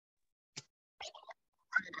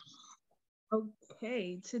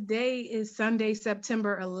Okay, today is Sunday,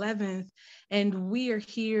 September 11th, and we are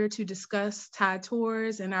here to discuss Thai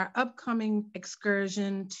tours and our upcoming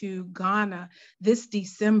excursion to Ghana this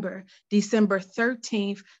December, December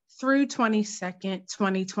 13th through 22nd,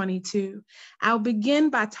 2022. I'll begin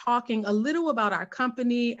by talking a little about our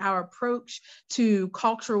company, our approach to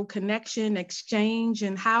cultural connection, exchange,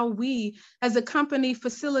 and how we as a company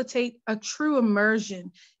facilitate a true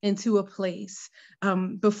immersion into a place.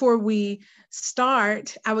 Before we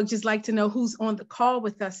start, I would just like to know who's on the call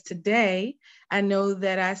with us today. I know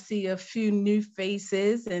that I see a few new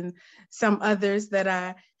faces and some others that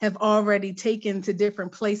I have already taken to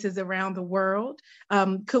different places around the world.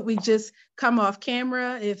 Could we just come off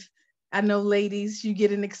camera? If I know, ladies, you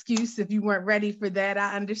get an excuse if you weren't ready for that.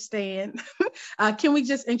 I understand. Can we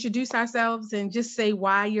just introduce ourselves and just say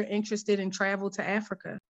why you're interested in travel to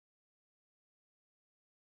Africa?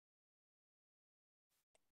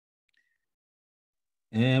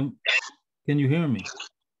 And can you hear me?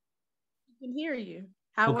 I can hear you.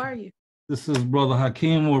 How Okay. are you? This is Brother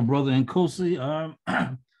Hakeem or Brother Nkosi.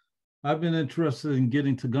 I've been interested in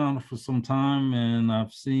getting to Ghana for some time, and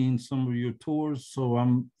I've seen some of your tours, so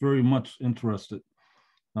I'm very much interested.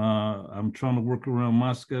 I'm trying to work around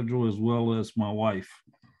my schedule as well as my wife.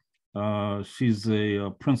 She's a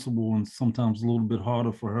principal, and sometimes a little bit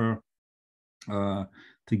harder for her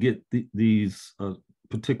to get these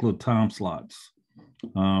particular time slots.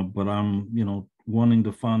 But I'm, wanting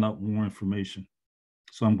to find out more information.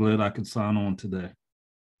 So I'm glad I could sign on today.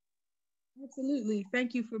 Absolutely.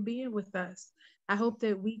 Thank you for being with us. I hope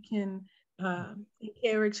that we can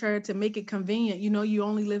encourage her to make it convenient. You know, you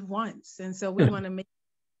only live once. And so we want to make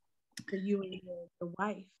it for you and your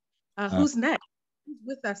wife. Uh, Who's next? Who's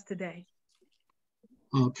with us today?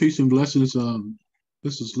 Peace and blessings.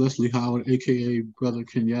 This is Leslie Howard, aka Brother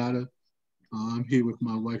Kenyatta. I'm here with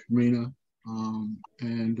my wife Rena,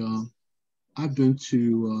 and I've been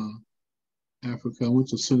to Africa. I went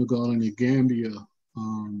to Senegal and the Gambia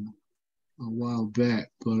a while back,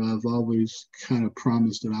 but I've always kind of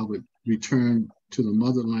promised that I would return to the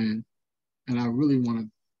motherland, and I really want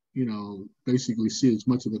to, basically see as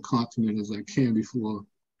much of the continent as I can before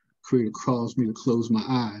Creator calls me to close my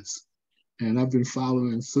eyes. And I've been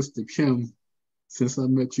following Sister Kim since I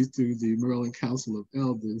met you through the Maryland Council of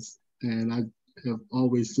Elders, and I have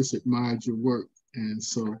always just admired your work. And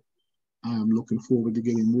so I'm looking forward to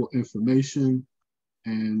getting more information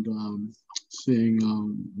and seeing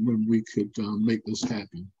when we could make this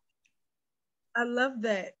happen. I love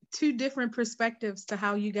that. Two different perspectives to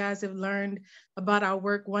how you guys have learned about our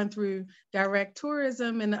work, one through direct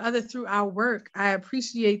tourism and the other through our work. I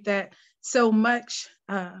appreciate that so much,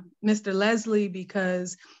 Mr. Leslie,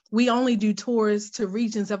 because we only do tours to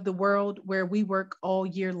regions of the world where we work all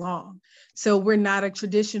year long. So we're not a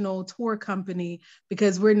traditional tour company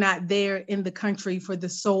because we're not there in the country for the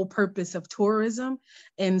sole purpose of tourism.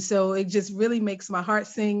 And so it just really makes my heart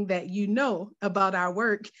sing that you know about our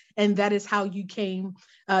work, and that is how you came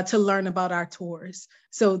to learn about our tours.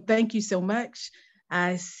 So thank you so much.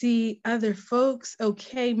 I see other folks.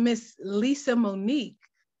 Okay, Miss Lisa Monique.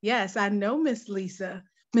 Yes, I know Miss Lisa.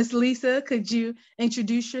 Miss Lisa, could you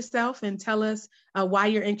introduce yourself and tell us why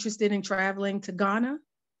you're interested in traveling to Ghana?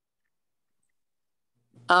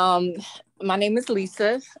 Um, my name is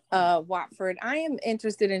Lisa Watford. I am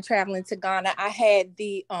interested in traveling to Ghana. I had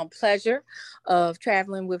the pleasure of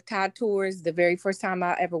traveling with Thai Tours the very first time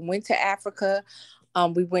I ever went to Africa.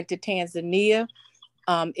 We went to Tanzania.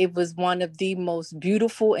 It was one of the most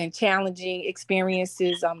beautiful and challenging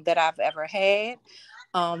experiences that I've ever had.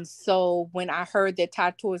 So when I heard that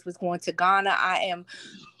Thai Tours was going to Ghana, I am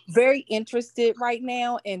very interested right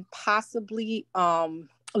now in possibly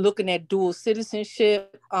looking at dual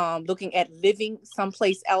citizenship, looking at living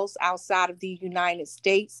someplace else outside of the United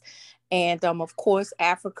States. And of course,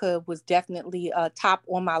 Africa was definitely top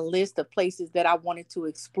on my list of places that I wanted to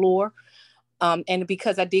explore. And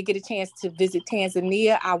because I did get a chance to visit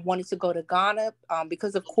Tanzania, I wanted to go to Ghana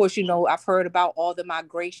because, of course, I've heard about all the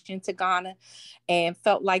migration to Ghana and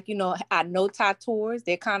felt like, I know Thai Tours.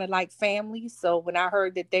 They're kind of like family. So when I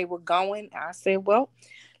heard that they were going, I said, well,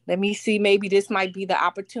 let me see, maybe this might be the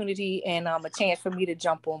opportunity and a chance for me to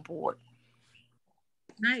jump on board.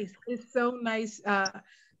 Nice. It's so nice.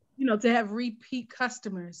 To have repeat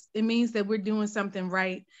customers. It means that we're doing something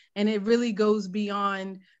right. And it really goes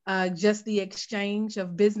beyond just the exchange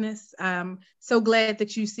of business. So glad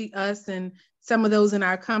that you see us and some of those in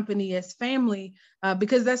our company as family,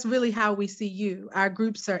 because that's really how we see you. Our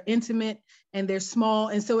groups are intimate and they're small.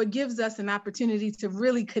 And so it gives us an opportunity to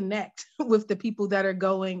really connect with the people that are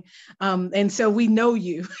going. And so we know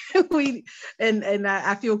you.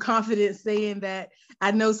 I feel confident saying that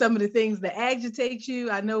I know some of the things that agitate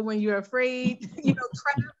you. I know when you're afraid,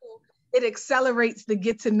 travel, it accelerates the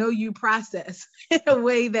get to know you process in a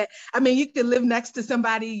way that, I mean, you could live next to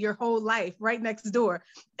somebody your whole life, right next door,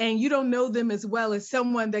 and you don't know them as well as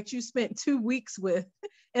someone that you spent 2 weeks with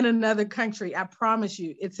in another country. I promise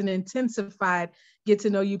you, it's an intensified get to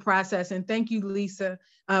know you process. And thank you, Lisa,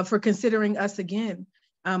 for considering us again.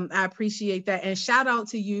 I appreciate that. And shout out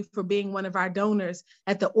to you for being one of our donors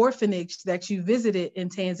at the orphanage that you visited in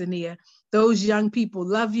Tanzania. Those young people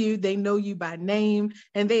love you. They know you by name,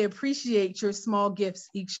 and they appreciate your small gifts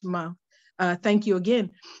each month. Thank you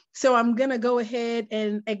again. So I'm going to go ahead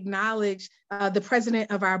and acknowledge the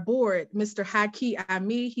president of our board, Mr. Haki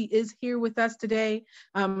Ami. He is here with us today.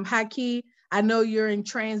 Haki, I know you're in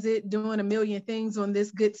transit doing a million things on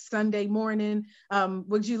this good Sunday morning.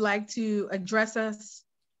 Would you like to address us?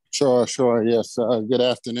 Sure. Yes. Good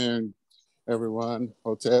afternoon, everyone.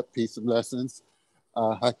 Hotep, peace and blessings.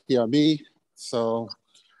 Haki Ami. So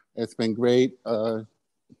it's been great going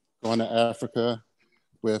to Africa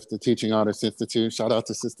with the Teaching Artists Institute. Shout out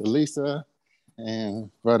to Sister Lisa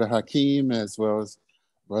and Brother Hakeem, as well as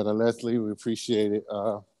Brother Leslie. We appreciate it,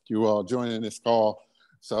 you all joining this call.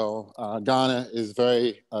 So Ghana is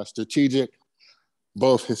very strategic,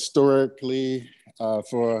 both historically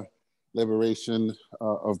for liberation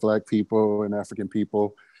of Black people and African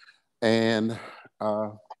people. And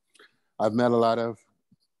I've met a lot of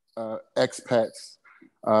expats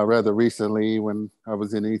rather recently when I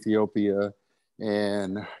was in Ethiopia.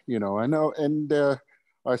 And, I know, and there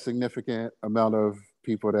are a significant amount of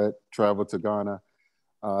people that travel to Ghana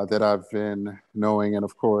that I've been knowing. And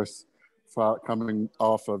of course, coming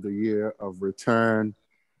off of the year of return,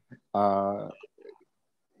 where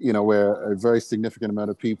a very significant amount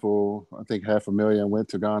of people, I think 500,000 went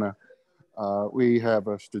to Ghana. We have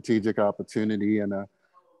a strategic opportunity and a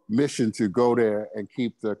mission to go there and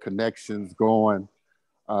keep the connections going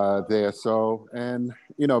there. So, and,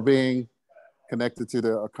 being connected to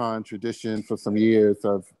the Akan tradition for some years,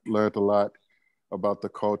 I've learned a lot about the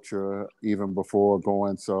culture even before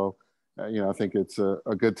going. So, I think it's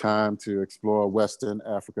a good time to explore Western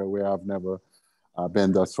Africa where I've never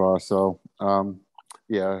been thus far. So,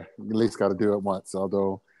 yeah, at least got to do it once,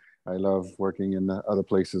 although I love working in the other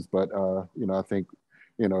places. But, I think,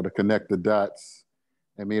 to connect the dots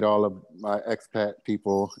and meet all of my expat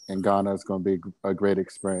people in Ghana is going to be a great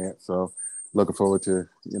experience. So looking forward to,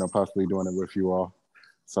 possibly doing it with you all.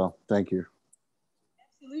 So thank you.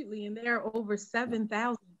 Absolutely. And there are over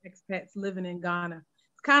 7,000 expats living in Ghana.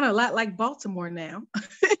 It's kind of a lot like Baltimore now.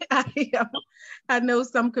 I know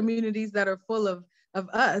some communities that are full of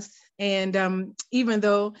us. And even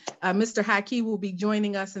though Mr. Haki will be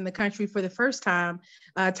joining us in the country for the first time,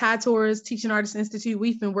 Ty Torres Teaching Artists Institute,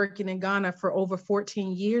 we've been working in Ghana for over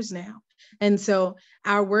 14 years now. And so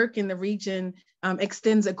our work in the region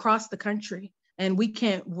extends across the country. And we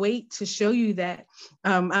can't wait to show you that.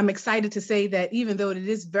 I'm excited to say that even though it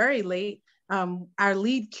is very late, our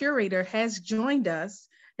lead curator has joined us.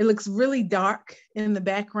 It looks really dark in the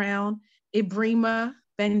background. Ibrima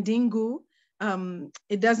Bandingu.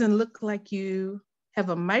 It doesn't look like you have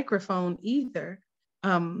a microphone either.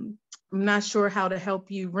 I'm not sure how to help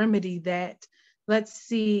you remedy that. Let's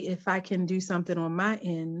see if I can do something on my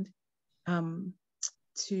end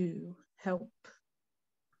to help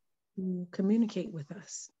you communicate with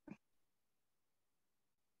us.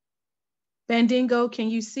 Bandingo, can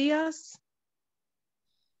you see us?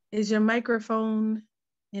 Is your microphone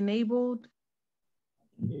enabled?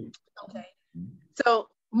 Okay. So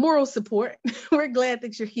moral support. We're glad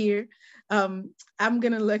that you're here. I'm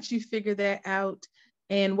going to let you figure that out.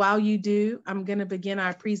 And while you do, I'm going to begin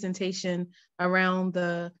our presentation around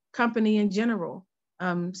the company in general.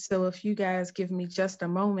 So if you guys give me just a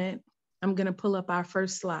moment, I'm going to pull up our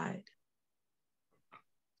first slide.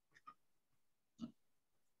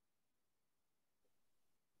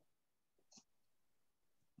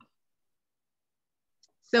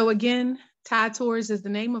 So again, Ty Tours is the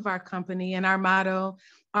name of our company, and our motto,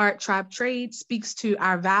 Art, Tribe, Trade, speaks to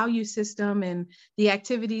our value system and the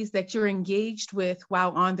activities that you're engaged with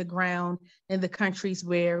while on the ground in the countries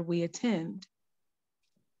where we attend.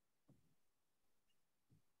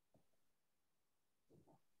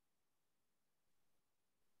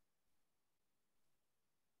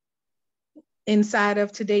 Inside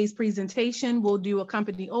of today's presentation, we'll do a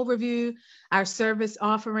company overview, our service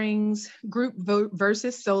offerings, group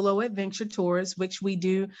versus solo adventure tours, which we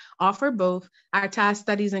do offer both, our Thai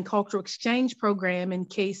Studies and Cultural Exchange program in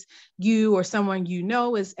case you or someone you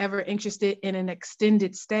know is ever interested in an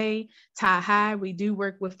extended stay, Thai High. We do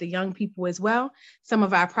work with the young people as well. Some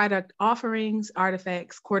of our product offerings,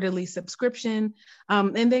 artifacts, quarterly subscription,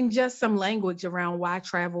 and then just some language around why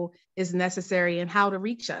travel is necessary and how to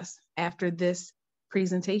reach us after this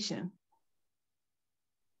presentation.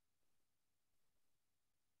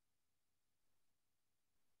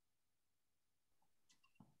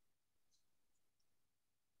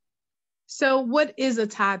 So what is a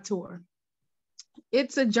Thai tour?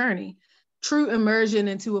 It's a journey, true immersion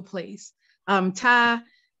into a place. Thai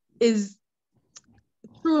is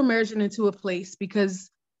true immersion into a place because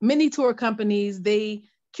many tour companies, they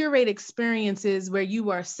curate experiences where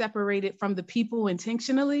you are separated from the people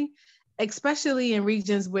intentionally, especially in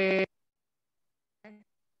regions where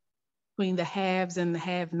between the haves and the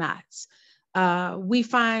have-nots. We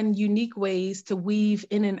find unique ways to weave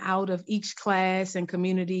in and out of each class and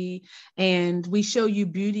community, and we show you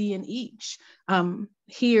beauty in each.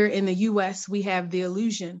 Here in the US, we have the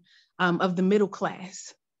illusion of the middle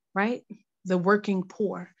class, right? The working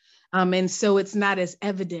poor. And so it's not as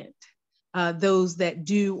evident. Those that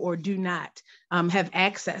do or do not have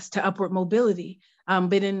access to upward mobility.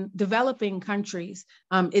 But in developing countries,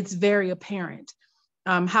 it's very apparent.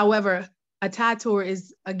 However, a Thai tour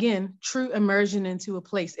is, again, true immersion into a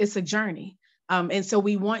place. It's a journey. And so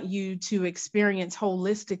we want you to experience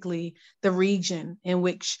holistically the region in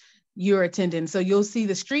which you're attending. So you'll see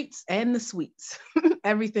the streets and the suites,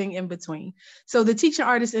 everything in between. So the Teaching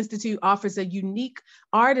Artists Institute offers a unique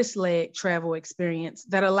artist-led travel experience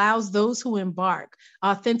that allows those who embark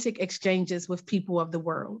authentic exchanges with people of the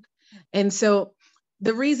world. And so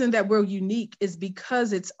the reason that we're unique is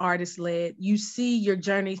because it's artist-led. You see your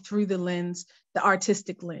journey through the lens, the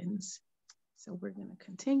artistic lens. So we're gonna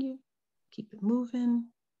continue, keep it moving.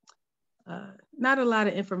 Not a lot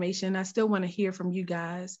of information. I still wanna hear from you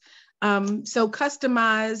guys. So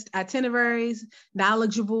customized itineraries,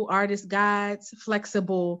 knowledgeable artist guides,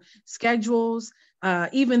 flexible schedules.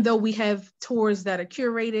 Even though we have tours that are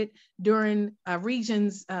curated during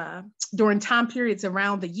regions, during time periods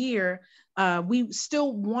around the year, we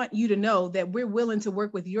still want you to know that we're willing to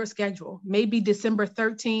work with your schedule. Maybe December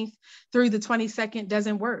 13th through the 22nd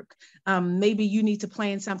doesn't work. Maybe you need to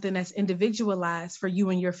plan something that's individualized for you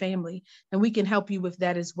and your family, and we can help you with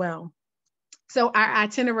that as well. So our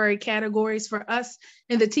itinerary categories for us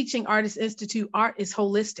in the Teaching Artists Institute, art is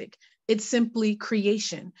holistic. It's simply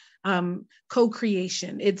creation,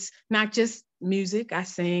 co-creation. It's not just music, I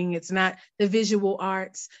sing, it's not the visual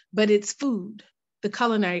arts, but it's food, the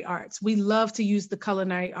culinary arts. We love to use the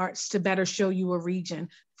culinary arts to better show you a region.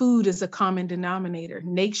 Food is a common denominator,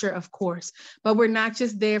 nature, of course, but we're not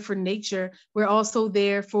just there for nature, we're also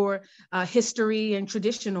there for history and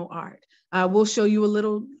traditional art. We'll show you a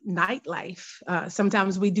little nightlife.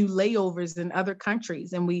 Sometimes we do layovers in other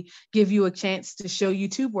countries and we give you a chance to show you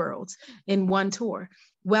two worlds in one tour.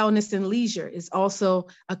 Wellness and leisure is also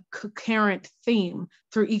a coherent theme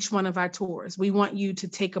through each one of our tours. We want you to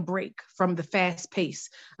take a break from the fast pace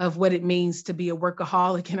of what it means to be a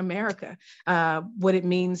workaholic in America, what it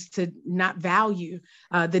means to not value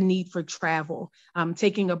the need for travel,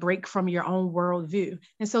 taking a break from your own worldview.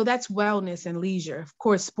 And so that's wellness and leisure. Of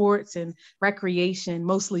course, sports and recreation,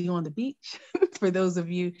 mostly on the beach, for those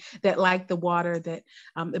of you that like the water, that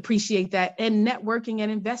appreciate that, and networking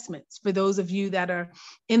and investments for those of you that are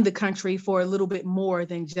in the country for a little bit more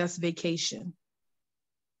than just vacation.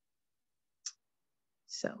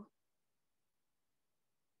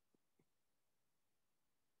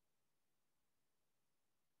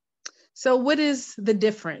 So what is the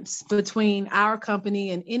difference between our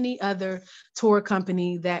company and any other tour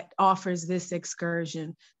company that offers this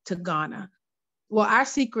excursion to Ghana? Well, our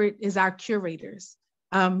secret is our curators.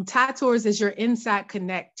 Thai Tours is your inside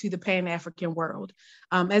connect to the Pan-African world.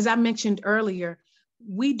 As I mentioned earlier,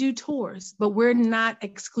 we do tours, but we're not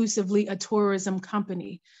exclusively a tourism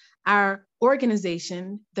company. Our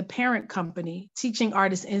organization, the parent company, Teaching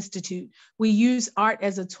Artists Institute, we use art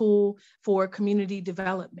as a tool for community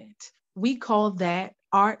development. We call that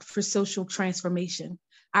art for social transformation.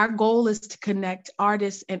 Our goal is to connect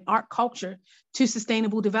artists and art culture to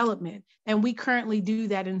sustainable development. And we currently do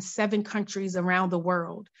that in 7 countries around the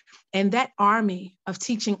world. And that army of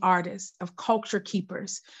teaching artists, of culture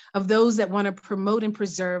keepers, of those that want to promote and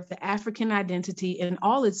preserve the African identity in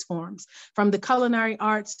all its forms, from the culinary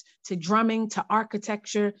arts to drumming to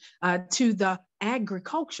architecture to the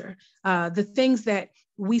agriculture, the things that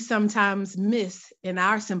we sometimes miss in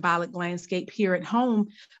our symbolic landscape here at home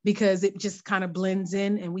because it just kind of blends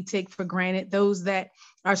in, and we take for granted those that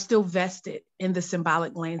are still vested in the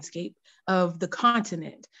symbolic landscape of the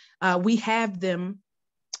continent. We have them,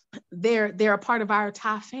 they're a part of our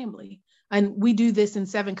Thai family. And we do this in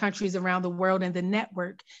 7 countries around the world, and the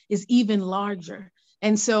network is even larger.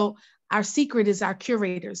 And so our secret is our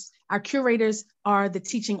curators. Our curators are the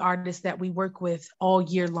teaching artists that we work with all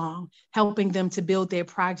year long, helping them to build their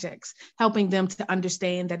projects, helping them to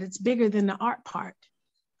understand that it's bigger than the art part,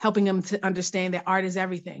 helping them to understand that art is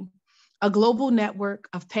everything. A global network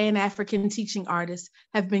of Pan-African teaching artists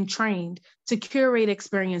have been trained to curate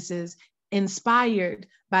experiences inspired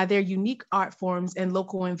by their unique art forms and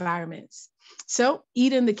local environments. So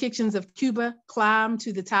eat in the kitchens of Cuba, climb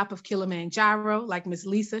to the top of Kilimanjaro, like Miss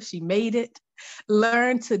Lisa, she made it.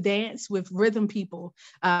 Learn to dance with rhythm people,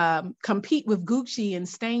 compete with Gucci and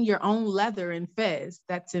stain your own leather in Fez,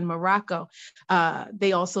 that's in Morocco.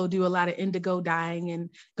 They also do a lot of indigo dyeing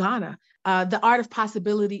in Ghana. The art of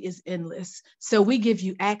possibility is endless. So we give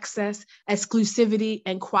you access, exclusivity,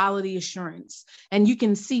 and quality assurance. And you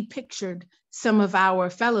can see pictured some of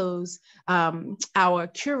our fellows, our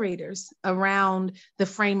curators around the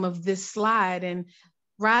frame of this slide. And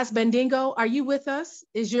Raz Bendingo, are you with us?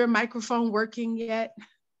 Is your microphone working yet?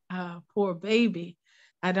 Poor baby.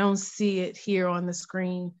 I don't see it here on the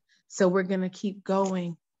screen. So we're gonna keep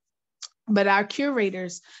going. But our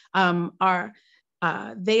curators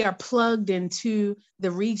they are plugged into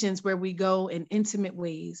the regions where we go in intimate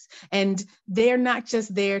ways. And they're not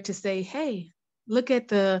just there to say, hey, look at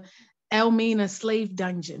the Elmina slave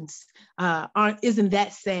dungeons. Isn't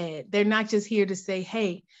that sad? They're not just here to say,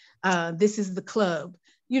 hey, this is the club,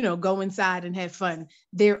 go inside and have fun.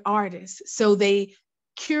 They're artists. So they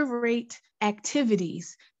curate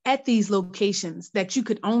activities at these locations that you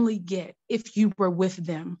could only get if you were with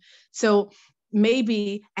them. So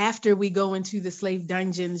maybe after we go into the slave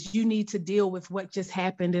dungeons, you need to deal with what just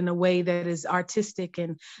happened in a way that is artistic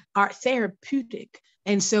and art therapeutic.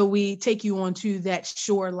 And so we take you onto that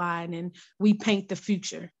shoreline and we paint the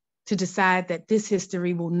future to decide that this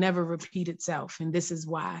history will never repeat itself. And this is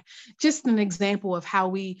why. Just an example of how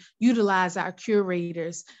we utilize our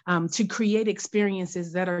curators to create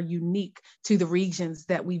experiences that are unique to the regions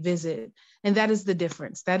that we visit. And that is the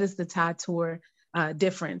difference. That is the Thai Tour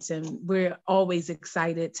difference. And we're always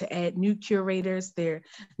excited to add new curators. There are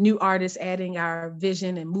new artists adding our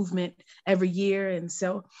vision and movement every year. And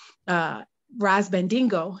so Raz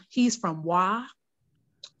Bendingo, he's from Wa.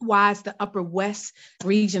 Wa is the Upper West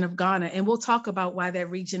region of Ghana. And we'll talk about why that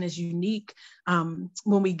region is unique when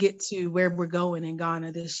we get to where we're going in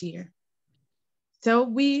Ghana this year. So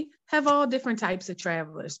we have all different types of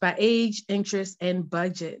travelers by age, interest, and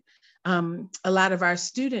budget. A lot of our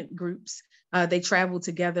student groups, they travel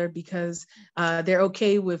together because they're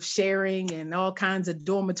okay with sharing and all kinds of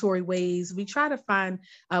dormitory ways. We try to find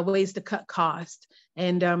ways to cut costs.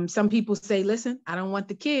 And some people say, listen, I don't want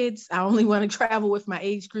the kids. I only want to travel with my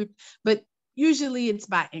age group. But usually it's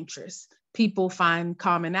by interest. People find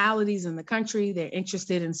commonalities in the country. They're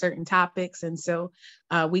interested in certain topics. And so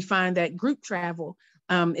we find that group travel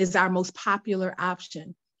is our most popular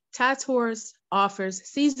option. Thai Tours offers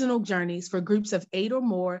seasonal journeys for groups of 8 or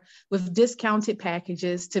more with discounted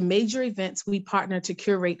packages to major events we partner to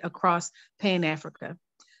curate across Pan-Africa.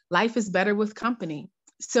 Life is better with company.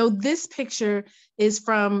 So this picture is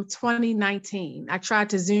from 2019. I tried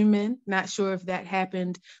to zoom in, not sure if that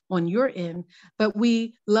happened on your end, but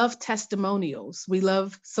we love testimonials. We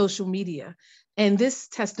love social media. And this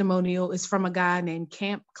testimonial is from a guy named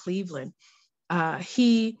Camp Cleveland.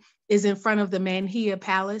 He is in front of the Manhia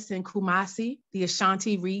Palace in Kumasi, the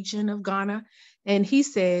Ashanti region of Ghana. And he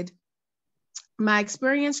said, my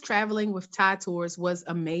experience traveling with Thai Tours was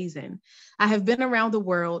amazing. I have been around the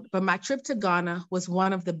world, but my trip to Ghana was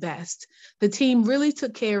one of the best. The team really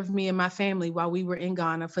took care of me and my family while we were in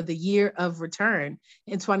Ghana for the year of return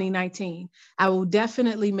in 2019. I will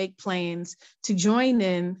definitely make plans to join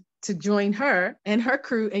her and her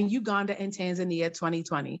crew in Uganda and Tanzania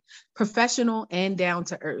 2020, professional and down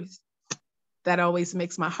to earth. That always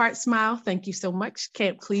makes my heart smile. Thank you so much,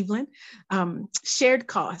 Camp Cleveland. Shared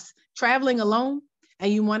costs, traveling alone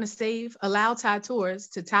and you want to save, allow Thai Tours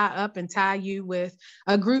to tie up and tie you with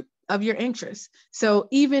a group of your interests. So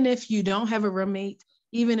even if you don't have a roommate,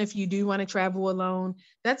 even if you do want to travel alone,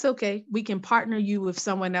 that's okay. We can partner you with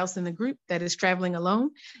someone else in the group that is traveling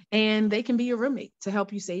alone, and they can be your roommate to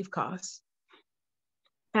help you save costs.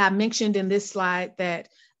 I mentioned in this slide that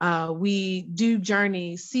we do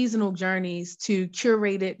journeys, seasonal journeys to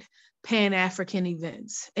curated Pan-African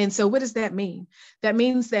events. And so what does that mean? That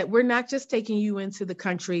means that we're not just taking you into the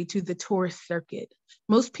country to the tourist circuit.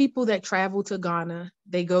 Most people that travel to Ghana,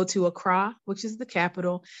 they go to Accra, which is the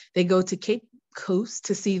capital. They go to Cape Coast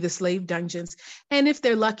to see the slave dungeons. And if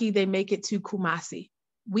they're lucky, they make it to Kumasi.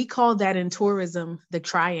 We call that in tourism the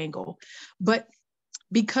triangle. But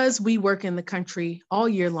because we work in the country all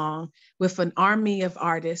year long with an army of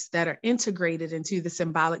artists that are integrated into the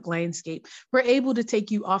symbolic landscape, we're able to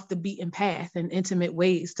take you off the beaten path in intimate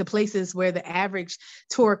ways to places where the average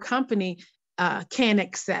tour company can't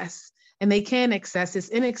access. And they can access, it's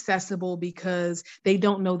inaccessible because they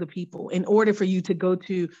don't know the people. In order for you to go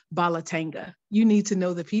to Balatanga, you need to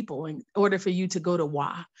know the people. In order for you to go to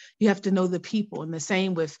Wa, you have to know the people, and the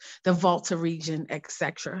same with the Volta region,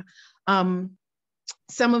 etc.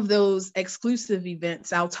 Some of those exclusive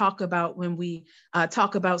events I'll talk about when we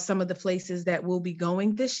talk about some of the places that we'll be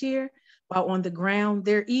going this year. While on the ground,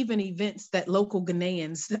 there are even events that local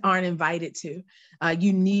Ghanaians aren't invited to.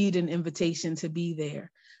 You need an invitation to be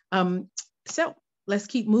there. So let's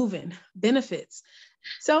keep moving. Benefits.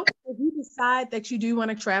 So if you decide that you do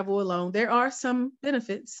want to travel alone, there are some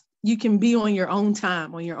benefits. You can be on your own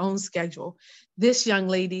time, on your own schedule. This young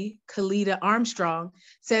lady, Kalita Armstrong,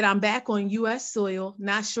 said, "I'm back on US soil,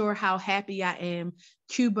 not sure how happy I am.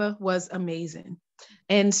 Cuba was amazing."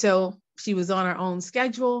 And so she was on her own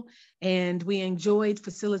schedule, and we enjoyed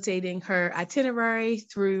facilitating her itinerary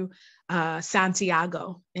through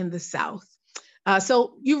Santiago in the South.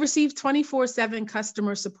 So you receive 24/7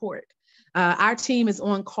 customer support. Our team is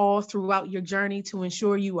on call throughout your journey to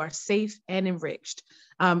ensure you are safe and enriched.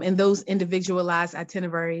 And those individualized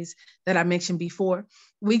itineraries that I mentioned before,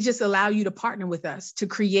 we just allow you to partner with us to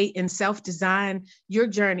create and self-design your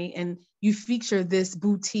journey. And you feature this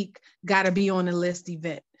boutique gotta be on the list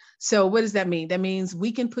event. So what does that mean? That means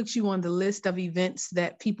we can put you on the list of events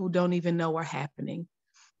that people don't even know are happening.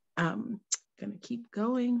 Gonna keep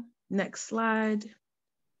going. Next slide.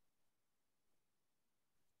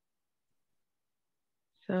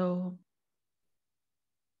 So,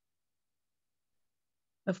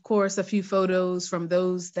 of course, a few photos from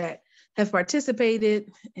those that have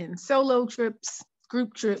participated in solo trips,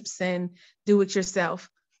 group trips, and do it yourself.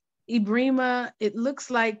 Ibrima, it looks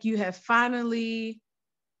like you have finally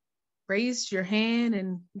raised your hand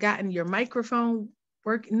and gotten your microphone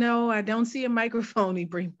work. No, I don't see a microphone,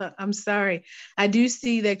 Ibrima. I'm sorry. I do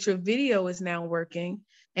see that your video is now working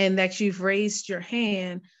and that you've raised your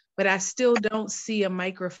hand, but I still don't see a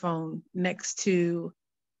microphone next to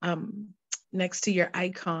your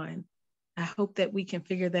icon. I hope that we can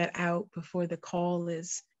figure that out before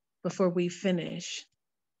we finish.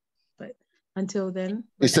 But until then.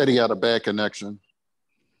 He said he had a bad connection.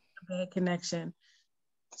 A bad connection.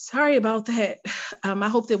 Sorry about that. I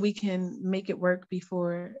hope that we can make it work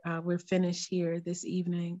before we're finished here this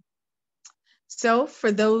evening. So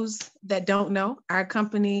for those that don't know, our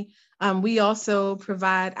company, we also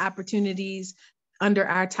provide opportunities under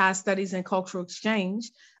our Thai Studies and Cultural Exchange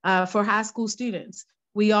for high school students.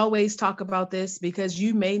 We always talk about this because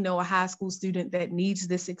you may know a high school student that needs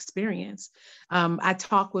this experience. I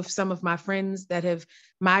talk with some of my friends that have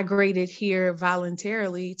migrated here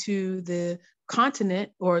voluntarily to the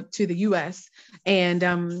continent or to the US.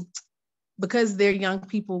 And because their young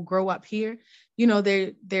people grow up here, you know,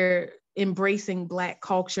 they're embracing Black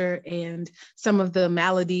culture and some of the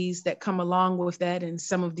maladies that come along with that and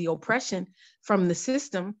some of the oppression from the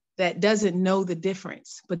system that doesn't know the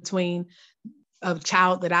difference between a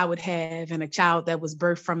child that I would have and a child that was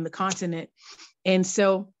birthed from the continent. And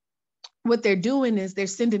so what they're doing is they're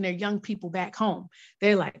sending their young people back home.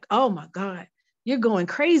 They're like, "Oh my God, you're going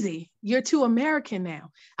crazy. You're too American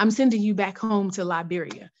now. I'm sending you back home to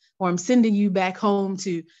Liberia, or I'm sending you back home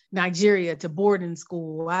to Nigeria, to boarding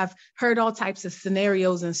school." I've heard all types of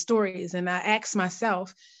scenarios and stories. And I ask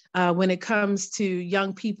myself, when it comes to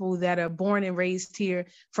young people that are born and raised here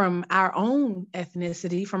from our own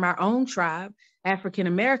ethnicity, from our own tribe, African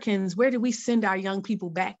Americans, where do we send our young people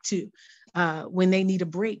back to when they need a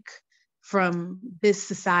break from this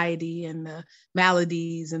society and the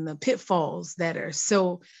maladies and the pitfalls that are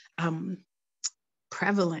so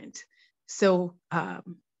prevalent, so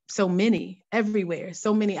many everywhere,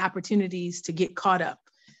 so many opportunities to get caught up.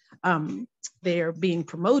 They're being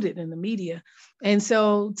promoted in the media. And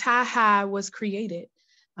so TAHI was created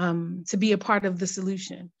to be a part of the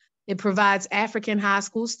solution. It provides African high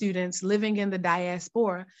school students living in the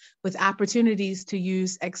diaspora with opportunities to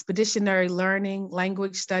use expeditionary learning,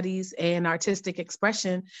 language studies, and artistic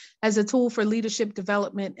expression as a tool for leadership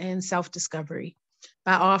development and self-discovery.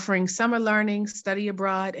 By offering summer learning, study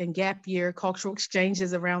abroad, and gap year cultural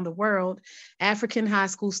exchanges around the world, African high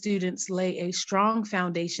school students lay a strong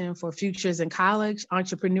foundation for futures in college,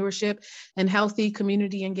 entrepreneurship, and healthy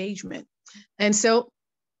community engagement. And so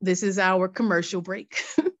this is our commercial break.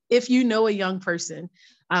 If you know a young person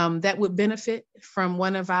that would benefit from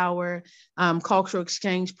one of our cultural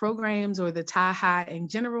exchange programs or the Thai High in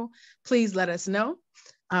general, please let us know.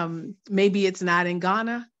 Maybe it's not in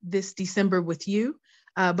Ghana this December with you,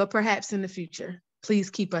 but perhaps in the future. Please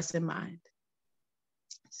keep us in mind.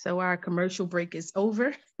 So our commercial break is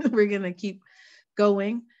over. We're gonna keep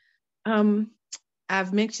going.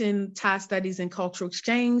 I've mentioned Thai Studies and Cultural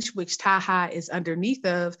Exchange, which Thai High is underneath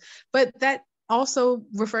of, but that also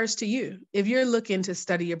refers to you. If you're looking to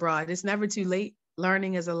study abroad, it's never too late.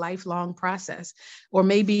 Learning is a lifelong process. Or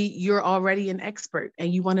maybe you're already an expert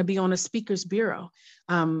and you want to be on a speaker's bureau.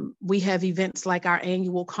 We have events like our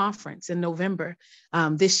annual conference in November.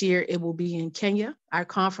 This year it will be in Kenya. Our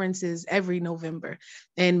conference is every November.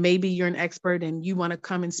 And maybe you're an expert and you want to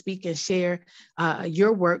come and speak and share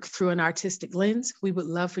your work through an artistic lens. We would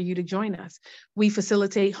love for you to join us. We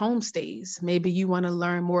facilitate homestays. Maybe you want to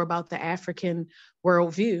learn more about the African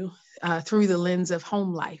worldview through the lens of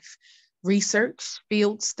home life. Research,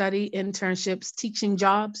 field study, internships, teaching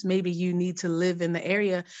jobs. Maybe you need to live in the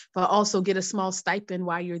area, but also get a small stipend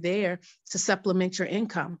while you're there to supplement your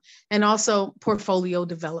income. And also portfolio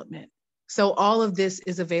development. So all of this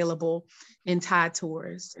is available in Thai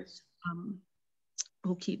Tours.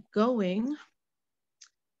 We'll keep going.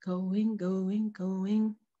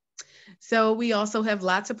 Going. So we also have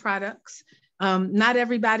lots of products. Not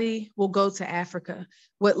everybody will go to Africa.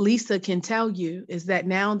 What Lisa can tell you is that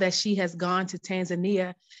now that she has gone to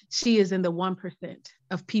Tanzania, she is in the 1%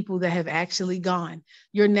 of people that have actually gone.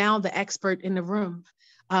 You're now the expert in the room.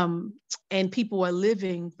 And people are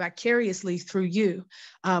living vicariously through you.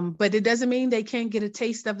 But it doesn't mean they can't get a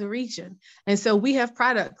taste of the region. And so we have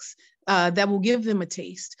products that will give them a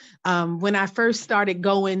taste. When I first started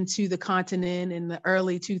going to the continent in the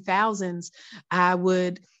early 2000s, I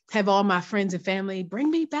would have all my friends and family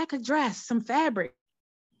bring me back a dress, some fabric.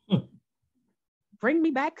 Bring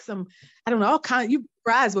me back some, I don't know, all kinds, you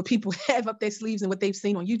surprised what people have up their sleeves and what they've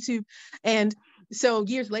seen on YouTube. And so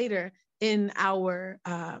years later in our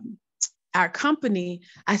company,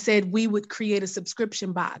 I said we would create a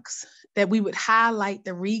subscription box that we would highlight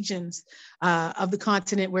the regions of the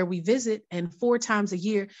continent where we visit, and 4 times a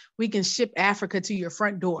year, we can ship Africa to your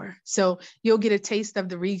front door. So you'll get a taste of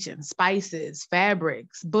the region, spices,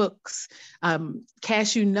 fabrics, books,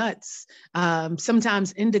 cashew nuts,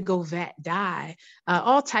 sometimes indigo vat dye,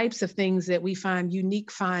 all types of things that we find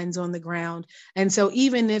unique finds on the ground. And so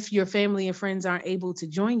even if your family and friends aren't able to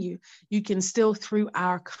join you, you can still, through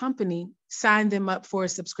our company, sign them up for a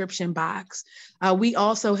subscription box. We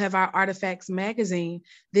also have our Artifacts magazine.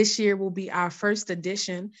 This year will be our first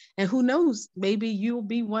edition. And who knows, maybe you'll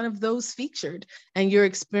be one of those featured and your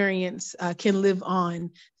experience can live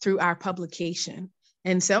on through our publication.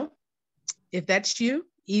 And so if that's you,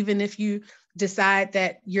 even if you decide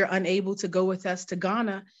that you're unable to go with us to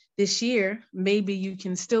Ghana this year, maybe you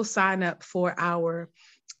can still sign up for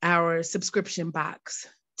our subscription box,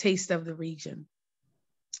 Taste of the Region.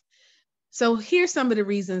 So here's some of the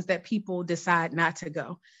reasons that people decide not to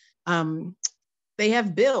go. They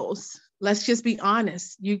have bills. Let's just be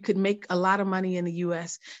honest. You could make a lot of money in the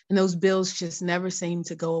US and those bills just never seem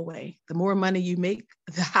to go away. The more money you make,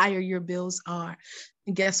 the higher your bills are.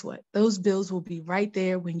 And guess what? Those bills will be right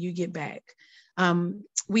there when you get back.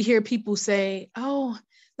 We hear people say, oh,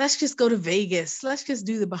 let's just go to Vegas. Let's just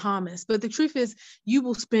do the Bahamas. But the truth is, you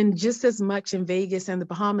will spend just as much in Vegas and the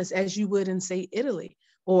Bahamas as you would in, say, Italy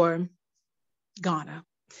or Ghana.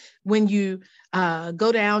 When you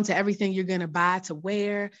go down to everything you're going to buy to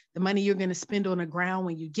wear, the money you're going to spend on the ground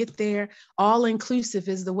when you get there, all inclusive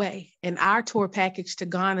is the way. And our tour package to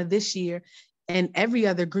Ghana this year and every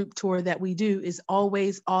other group tour that we do is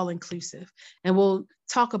always all inclusive. And we'll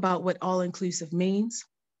talk about what all inclusive means.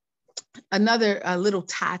 Another little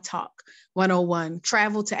Thai Talk 101,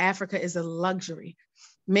 travel to Africa is a luxury.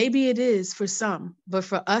 Maybe it is for some, but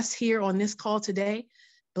for us here on this call today,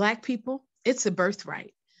 Black people, it's a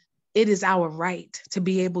birthright. It is our right to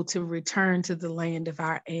be able to return to the land of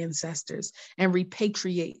our ancestors and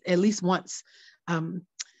repatriate at least once,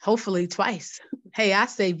 hopefully twice. Hey, I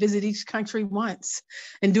say visit each country once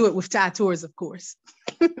and do it with Thai Tours, of course.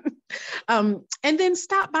 And then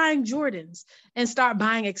stop buying Jordans and start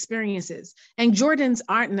buying experiences. And Jordans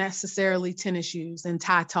aren't necessarily tennis shoes and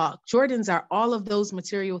Thai Talk. Jordans are all of those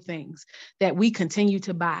material things that we continue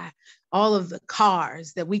to buy, all of the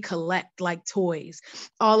cars that we collect like toys,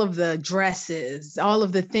 all of the dresses, all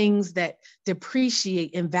of the things that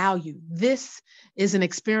depreciate in value. This is an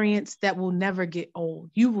experience that will never get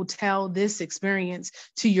old. You will tell this experience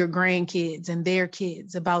to your grandkids and their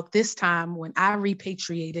kids about this time when I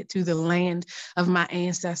repatriated to the land of my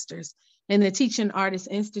ancestors. In the Teaching Artists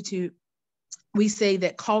Institute, we say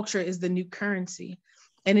that culture is the new currency,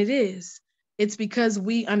 and it is. It's because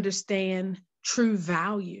we understand true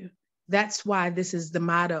value. That's why this is the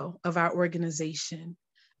motto of our organization.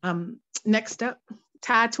 Next up,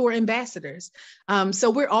 Thai Tour ambassadors. So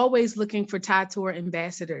we're always looking for Thai Tour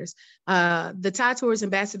ambassadors. The Thai Tours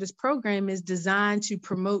Ambassadors program is designed to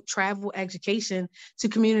promote travel education to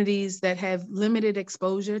communities that have limited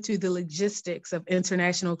exposure to the logistics of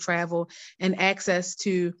international travel and access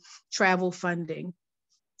to travel funding.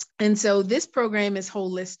 And so this program is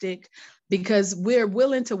holistic because we're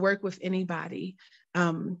willing to work with anybody.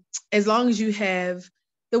 As long as you have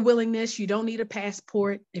the willingness, you don't need a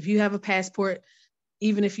passport. If you have a passport,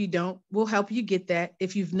 even if you don't, we'll help you get that.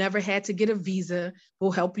 If you've never had to get a visa,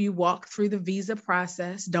 we'll help you walk through the visa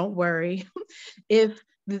process. Don't worry. If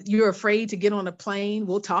you're afraid to get on a plane,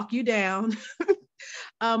 we'll talk you down.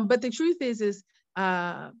 But the truth is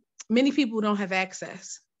many people don't have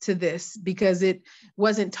access to this because it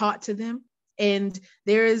wasn't taught to them. And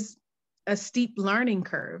there is a steep learning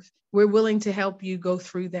curve. We're willing to help you go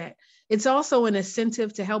through that. It's also an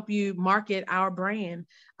incentive to help you market our brand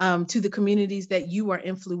to the communities that you are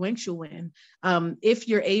influential in. If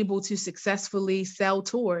you're able to successfully sell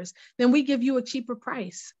tours, then we give you a cheaper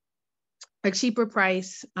price.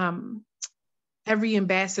 Every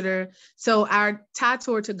ambassador. So our Thai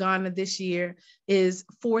tour to Ghana this year is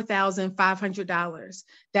 $4,500.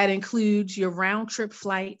 That includes your round trip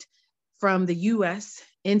flight from the US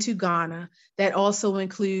into Ghana. That also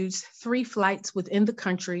includes 3 flights within the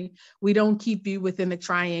country. We don't keep you within the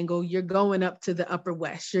triangle. You're going up to the Upper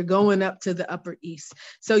West. You're going up to the Upper East.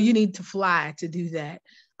 So you need to fly to do that.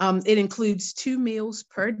 It includes 2 meals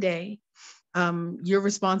per day. You're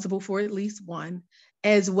responsible for at least 1,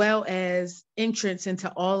 as well as entrance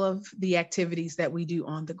into all of the activities that we do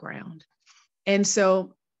on the ground. And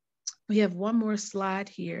so we have one more slide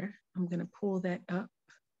here. I'm going to pull that up.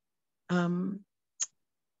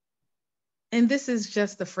 And this is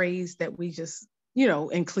just the phrase that we just,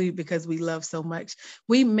 include because we love so much.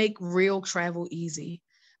 We make real travel easy.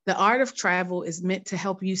 The art of travel is meant to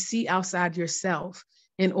help you see outside yourself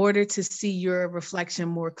in order to see your reflection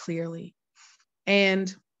more clearly.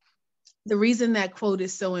 And the reason that quote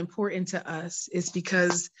is so important to us is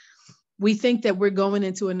because we think that we're going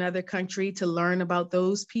into another country to learn about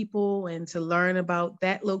those people and to learn about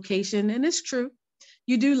that location. And it's true,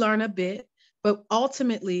 you do learn a bit, but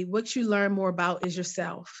ultimately what you learn more about is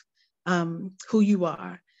yourself, who you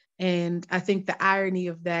are. And I think the irony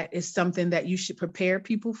of that is something that you should prepare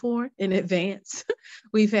people for in advance.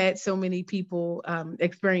 We've had so many people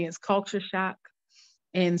experience culture shock.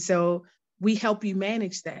 And so we help you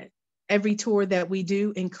manage that. Every tour that we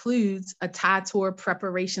do includes a Thai tour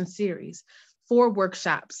preparation series, 4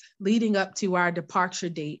 workshops leading up to our departure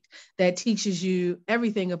date that teaches you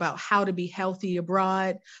everything about how to be healthy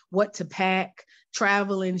abroad, what to pack,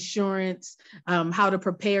 travel insurance, how to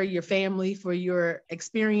prepare your family for your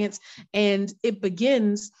experience. And it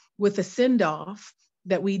begins with a send-off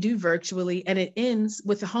that we do virtually, and it ends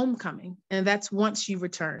with a homecoming. And that's once you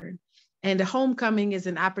return. And a homecoming is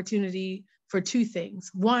an opportunity for 2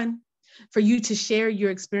 things. 1, for you to share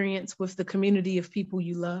your experience with the community of people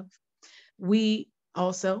you love. We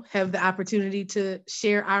also have the opportunity to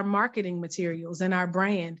share our marketing materials and our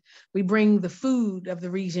brand. We bring the food of the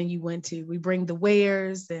region you went to. We bring the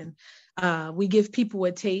wares, and we give people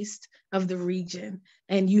a taste of the region.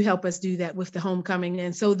 And you help us do that with the homecoming.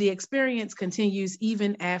 And so the experience continues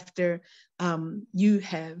even after you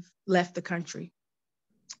have left the country.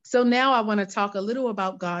 So now I want to talk a little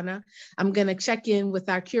about Ghana. I'm going to check in with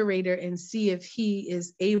our curator and see if he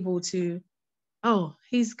is able to, oh,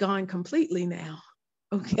 he's gone completely now.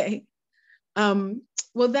 Okay.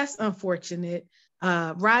 Well, that's unfortunate.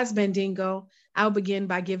 Raz Bandingo, I'll begin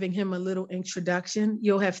by giving him a little introduction.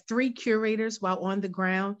 You'll have 3 curators while on the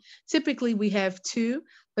ground. Typically we have 2,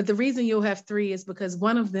 but the reason you'll have 3 is because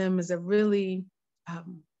one of them is a really,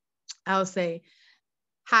 I'll say,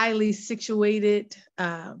 highly situated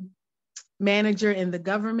manager in the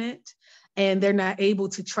government, and they're not able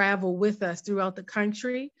to travel with us throughout the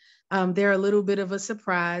country. They're a little bit of a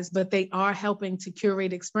surprise, but they are helping to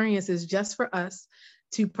curate experiences just for us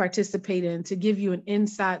to participate in, to give you an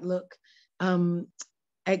inside look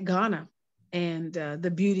at Ghana and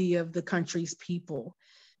the beauty of the country's people.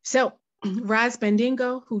 So Raz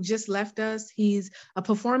Bandingo, who just left us, he's a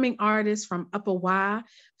performing artist from Upper Wa,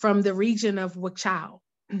 from the region of Wachau.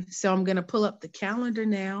 So I'm gonna pull up the calendar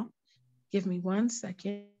now. Give me 1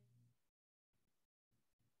 second.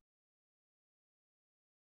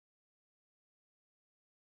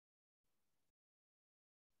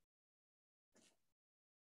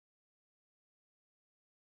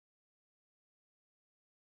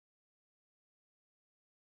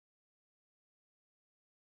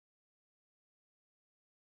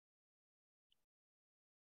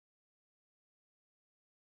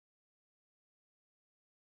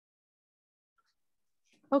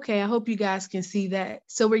 Okay, I hope you guys can see that.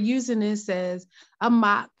 So we're using this as a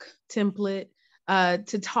mock template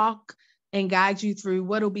to talk and guide you through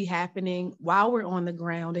what will be happening while we're on the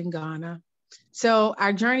ground in Ghana. So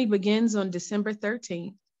our journey begins on December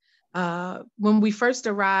 13th. When we first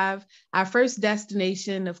arrive, our first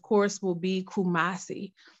destination, of course, will be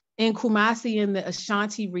Kumasi. In Kumasi, in the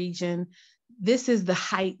Ashanti region, this is the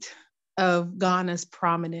height of Ghana's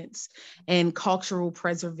prominence and cultural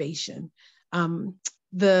preservation.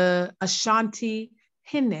 The Ashanti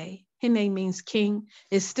Hene means king,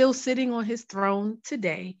 is still sitting on his throne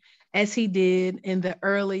today, as he did in the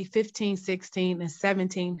early 15, 16, and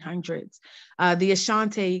 1700s. The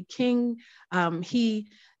Ashanti king, he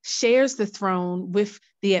shares the throne with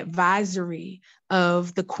the advisory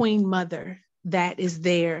of the queen mother that is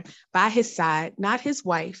there by his side, not his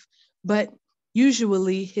wife, but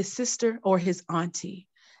usually his sister or his auntie.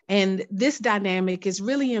 And this dynamic is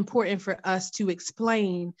really important for us to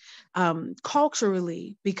explain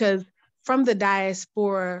culturally, because from the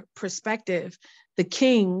diaspora perspective, the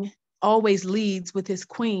king always leads with his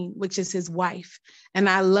queen, which is his wife. And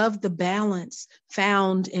I love the balance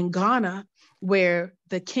found in Ghana, where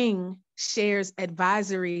the king shares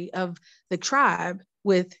advisory of the tribe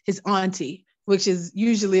with his auntie, which is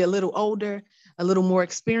usually a little older, a little more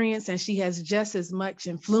experienced, and she has just as much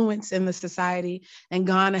influence in the society. And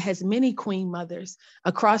Ghana has many queen mothers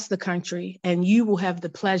across the country, and you will have the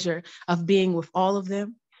pleasure of being with all of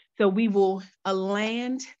them. So we will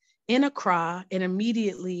land in Accra, and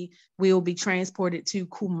immediately we will be transported to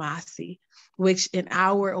Kumasi, which in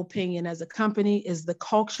our opinion as a company is the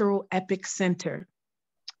cultural epic center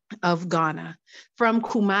of Ghana. From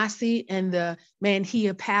Kumasi and the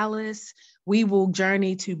Manhia Palace, we will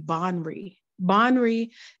journey to Bonri.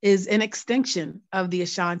 Bonri is an extension of the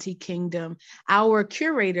Ashanti Kingdom. Our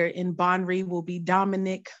curator in Bonri will be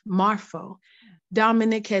Dominic Marfo.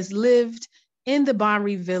 Dominic has lived in the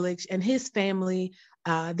Bonri village, and his family,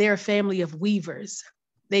 they're a family of weavers.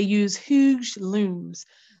 They use huge looms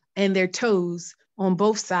and their toes on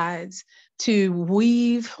both sides to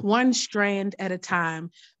weave one strand at a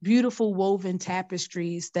time, beautiful woven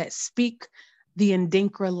tapestries that speak the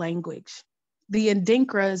Ndinkra language. The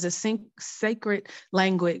Ndinkra is a sacred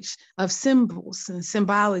language of symbols and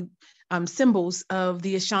symbolic symbols of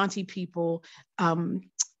the Ashanti people.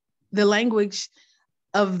 The language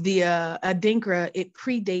of the Adinkra, it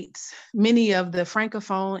predates many of the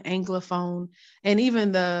Francophone, Anglophone, and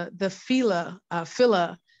even the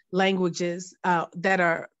Fila languages that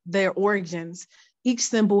are their origins. Each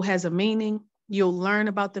symbol has a meaning. You'll learn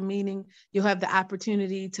about the meaning. You'll have the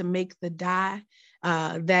opportunity to make the dye.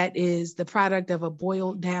 That is the product of a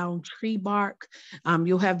boiled down tree bark.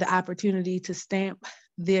 You'll have the opportunity to stamp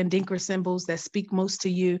the Ndinkra symbols that speak most to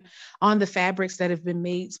you on the fabrics that have been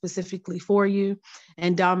made specifically for you.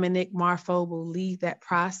 And Dominic Marfo will lead that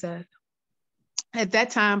process. At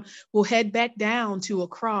that time, we'll head back down to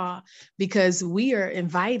Accra because we are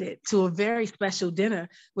invited to a very special dinner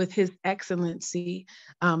with His Excellency.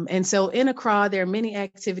 And so in Accra, there are many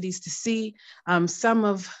activities to see. Some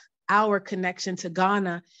of our connection to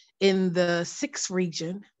Ghana in the 6th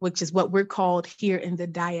region, which is what we're called here in the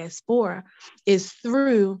diaspora, is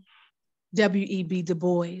through W.E.B. Du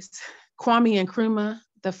Bois. Kwame Nkrumah,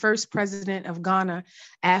 the first president of Ghana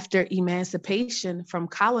after emancipation from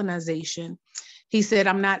colonization, he said,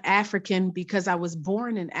 "I'm not African because I was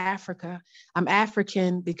born in Africa. I'm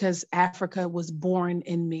African because Africa was born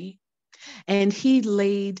in me." And he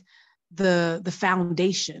laid the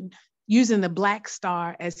foundation using the Black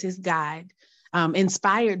Star as his guide,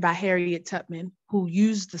 inspired by Harriet Tubman, who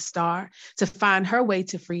used the star to find her way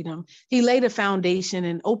to freedom. He laid a foundation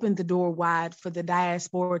and opened the door wide for the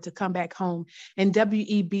diaspora to come back home. And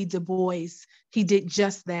W.E.B. Du Bois, he did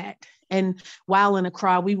just that. And while in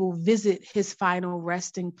Accra, we will visit his final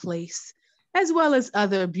resting place as well as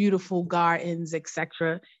other beautiful gardens,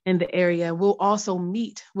 etc., in the area. We'll also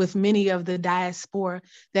meet with many of the diaspora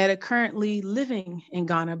that are currently living in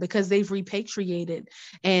Ghana because they've repatriated,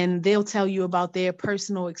 and they'll tell you about their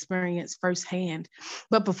personal experience firsthand.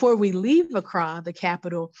 But before we leave Accra, the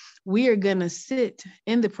capital, we are going to sit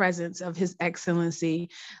in the presence of His Excellency,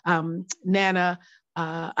 Nana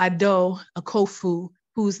Addo Akufo,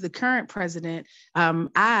 who's the current president.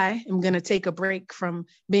 I am going to take a break from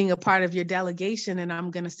being a part of your delegation, and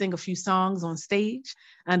I'm going to sing a few songs on stage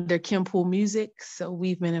under Kimpool Music. So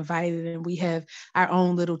we've been invited, and we have our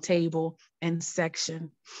own little table and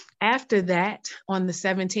section. After that, on the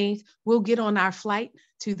 17th, we'll get on our flight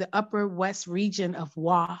to the Upper West region of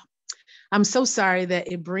Wa. I'm so sorry that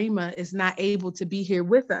Ibrima is not able to be here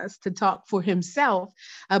with us to talk for himself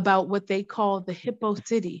about what they call the Hippo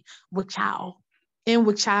City, Wachau. In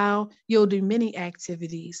Wachau, you'll do many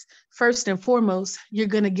activities. First and foremost, you're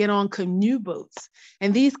going to get on canoe boats.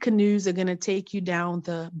 And these canoes are going to take you down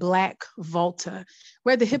the Black Volta,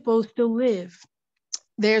 where the hippos still live.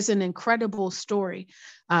 There's an incredible story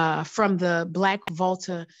from the Black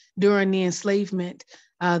Volta during the enslavement.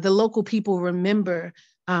 The local people remember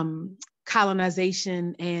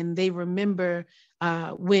colonization, and they remember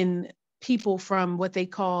when people from what they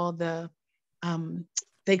call them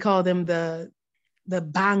the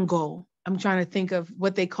Bango. I'm trying to think of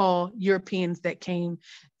what they call Europeans that came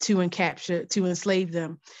to enslave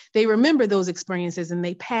them. They remember those experiences, and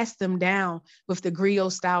they passed them down with the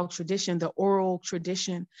griot style tradition, the oral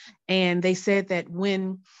tradition. And they said that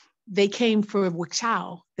when they came for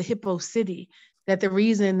Wachau, the Hippo City, that the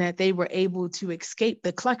reason that they were able to escape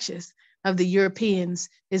the clutches of the Europeans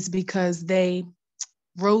is because they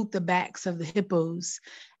rode the backs of the hippos.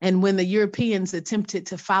 And when the Europeans attempted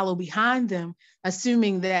to follow behind them,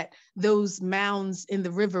 assuming that those mounds in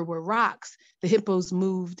the river were rocks, the hippos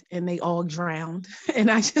moved and they all drowned.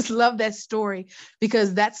 And I just love that story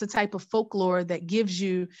because that's the type of folklore that gives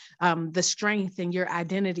you the strength in your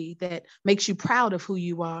identity, that makes you proud of who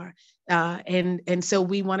you are. And so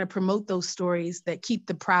we want to promote those stories that keep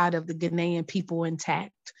the pride of the Ghanaian people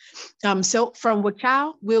intact. So from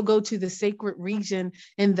Wachau, we'll go to the sacred region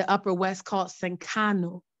in the Upper West called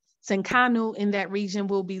Senkanu. Senkanu in that region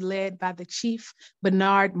will be led by the chief,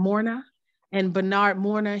 Bernard Morna. And Bernard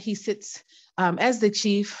Morna, he sits as the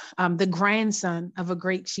chief, the grandson of a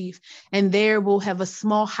great chief. And there we'll have a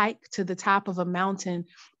small hike to the top of a mountain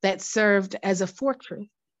that served as a fortress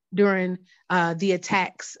during the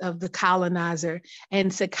attacks of the colonizer.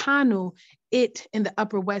 And Senkanu, it in the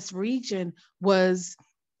Upper West region was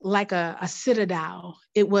like a citadel.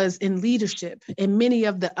 It was in leadership. In many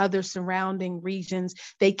of the other surrounding regions,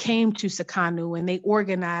 they came to Senkanu and they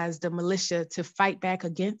organized a militia to fight back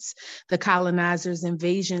against the colonizers'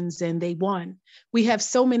 invasions, and they won. We have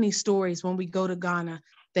so many stories when we go to Ghana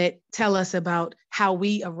that tell us about how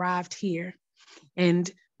we arrived here. And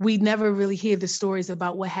we never really hear the stories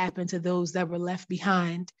about what happened to those that were left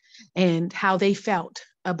behind and how they felt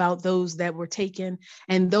about those that were taken,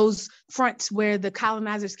 and those fronts where the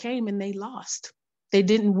colonizers came and they lost. They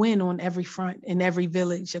didn't win on every front in every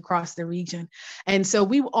village across the region. And so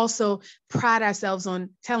we also pride ourselves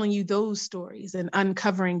on telling you those stories and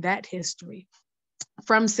uncovering that history.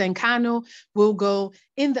 From Senkanu, we'll go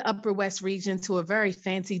in the Upper West region to a very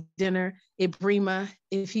fancy dinner. Ibrima,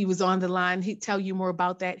 if he was on the line, he'd tell you more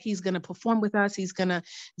about that. He's going to perform with us. He's going to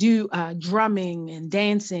do drumming and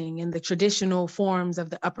dancing in the traditional forms of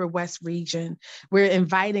the Upper West region. We're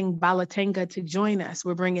inviting Balatenga to join us.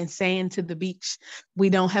 We're bringing sand to the beach. We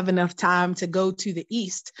don't have enough time to go to the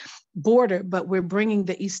east border, but we're bringing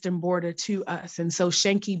the eastern border to us. And so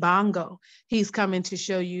Shanky Bongo, he's coming to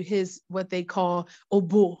show you his, what they call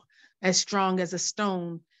obo, as strong as a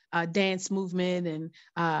stone, dance movement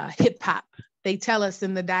and hip hop. They tell us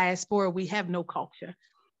in the diaspora, we have no culture,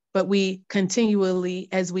 but we continually,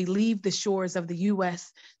 as we leave the shores of the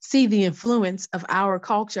US, see the influence of our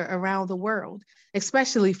culture around the world,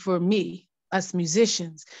 especially for me, us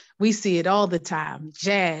musicians. We see it all the time,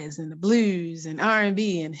 jazz and the blues and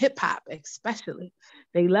R&B and hip hop, especially.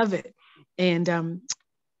 They love it. And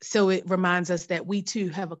so it reminds us that we too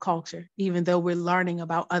have a culture, even though we're learning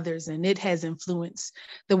about others, and it has influenced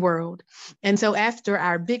the world. And so after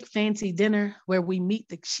our big fancy dinner where we meet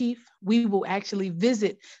the chief, we will actually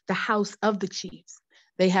visit the house of the chiefs.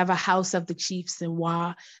 They have a house of the chiefs in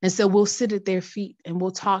Wa. And so we'll sit at their feet and we'll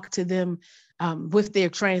talk to them with their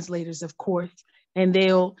translators, of course, and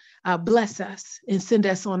they'll bless us and send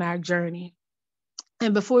us on our journey.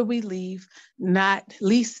 And before we leave, not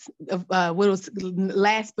least,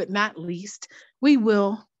 last but not least, we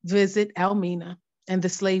will visit Elmina and the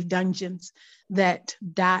slave dungeons that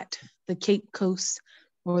dot the Cape Coast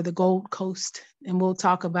or the Gold Coast. And we'll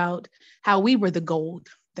talk about how we were the gold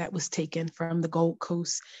that was taken from the Gold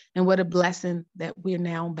Coast, and what a blessing that we're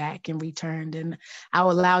now back and returned. And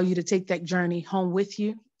I'll allow you to take that journey home with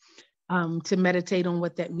you, to meditate on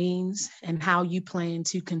what that means and how you plan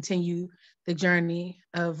to continue the journey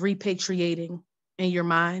of repatriating in your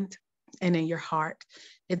mind and in your heart.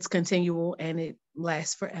 It's continual and it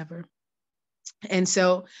lasts forever. And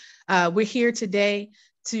so we're here today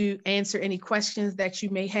to answer any questions that you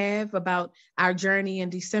may have about our journey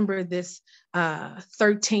in December, this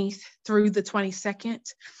 13th through the 22nd.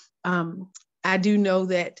 I do know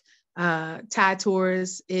that TIE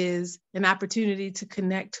Tours is an opportunity to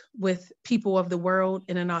connect with people of the world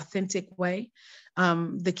in an authentic way.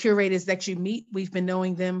 The curators that you meet, we've been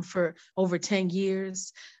knowing them for over 10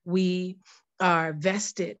 years. We are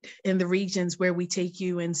vested in the regions where we take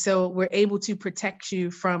you. And so we're able to protect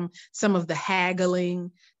you from some of the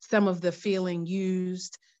haggling, some of the feeling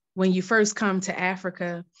used. When you first come to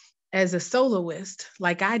Africa as a soloist,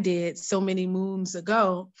 like I did so many moons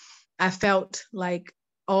ago, I felt like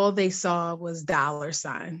all they saw was dollar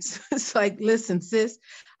signs. It's like, listen, sis,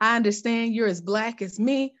 I understand you're as Black as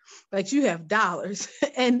me, but you have dollars.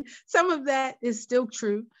 And some of that is still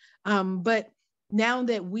true. But now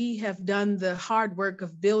that we have done the hard work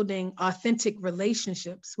of building authentic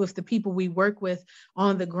relationships with the people we work with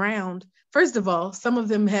on the ground, first of all, some of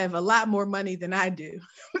them have a lot more money than I do.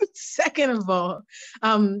 Second of all,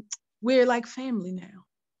 we're like family now.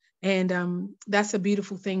 And that's a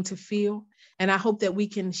beautiful thing to feel. And I hope that we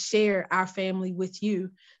can share our family with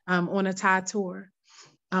you on a TIE tour.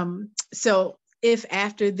 So if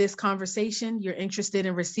after this conversation, you're interested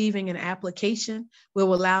in receiving an application,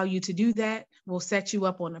 we'll allow you to do that. We'll set you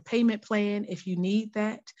up on a payment plan if you need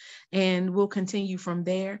that. And we'll continue from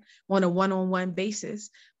there on a one-on-one basis.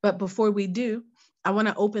 But before we do, I want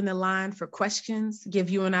to open the line for questions, give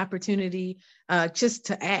you an opportunity just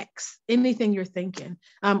to ask anything you're thinking.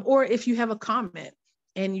 Or if you have a comment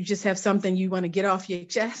and you just have something you want to get off your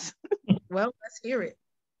chest, well, let's hear it.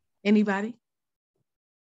 Anybody?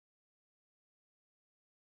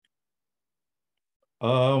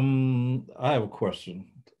 I have a question.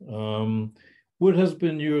 What has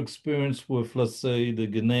been your experience with, let's say, the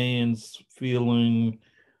Ghanaians feeling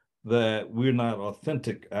that we're not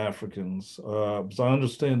authentic Africans? Because I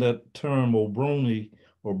understand that term Obroni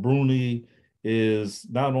or Bruni is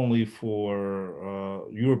not only for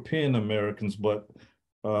European Americans, but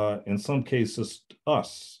in some cases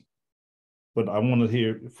us. But I want to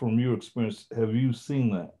hear from your experience. Have you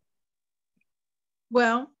seen that?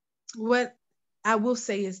 Well, what I will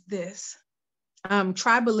say is this.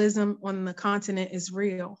 Tribalism on the continent is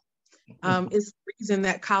real. It's the reason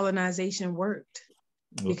that colonization worked,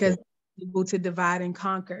 because able to divide and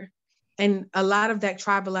conquer. And a lot of that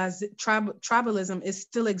tribalism is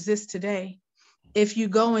still exists today. If you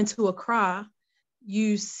go into Accra,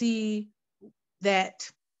 you see that,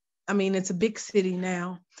 I mean, it's a big city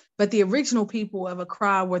now, but the original people of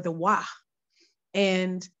Accra were the Wa.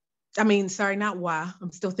 And I mean, sorry, not Wa.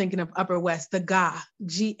 I'm still thinking of Upper West, the Ga,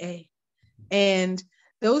 G-A. And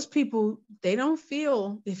those people, they don't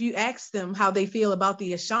feel, if you ask them how they feel about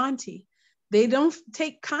the Ashanti, they don't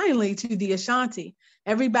take kindly to the Ashanti.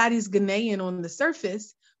 Everybody's Ghanaian on the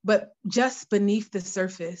surface, but just beneath the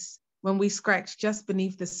surface, when we scratch just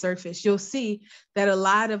beneath the surface, you'll see that a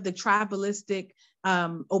lot of the tribalistic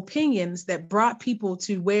opinions that brought people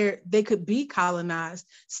to where they could be colonized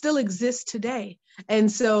still exist today.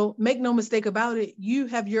 And so make no mistake about it, you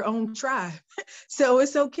have your own tribe. So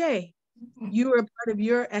it's okay. You are a part of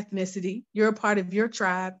your ethnicity, you're a part of your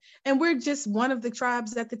tribe, and we're just one of the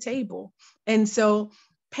tribes at the table. And so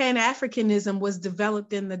Pan-Africanism was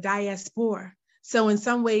developed in the diaspora. So in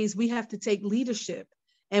some ways, we have to take leadership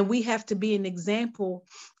and we have to be an example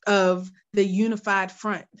of the unified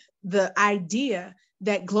front, the idea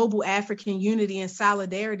that global African unity and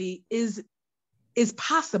solidarity is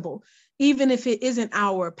possible, even if it isn't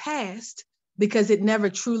our past, because it never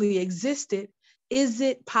truly existed. Is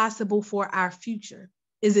it possible for our future?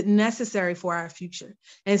 Is it necessary for our future?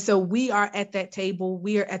 And so we are at that table,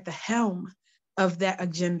 we are at the helm of that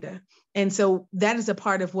agenda. And so that is a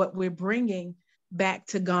part of what we're bringing back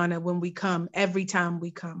to Ghana when we come, every time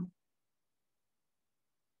we come.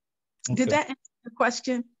 Okay. Did that answer the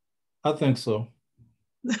question? I think so.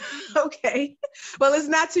 Okay. Well, it's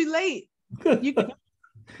not too late. You can,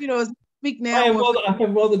 speak now. I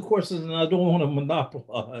have other questions, and I don't want to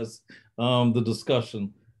monopolize the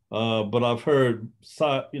discussion. But I've heard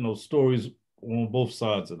stories on both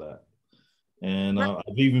sides of that, and I've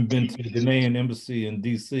even been to the Ghanaian embassy in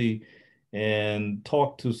DC, and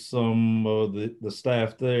talked to some of the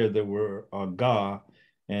staff there that were Ga,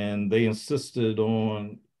 and they insisted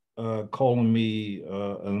on calling me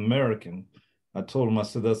an American. I told them, I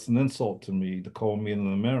said, that's an insult to me to call me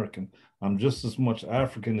an American. I'm just as much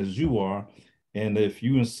African as you are. And if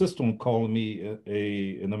you insist on calling me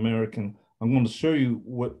an American, I'm going to show you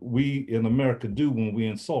what we in America do when we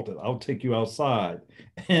insult it. I'll take you outside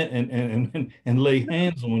and lay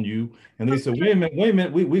hands on you. And they said, wait a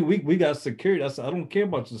minute, we got security. I said, I don't care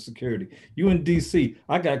about your security. You in DC.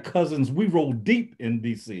 I got cousins. We roll deep in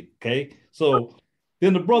DC. Okay. So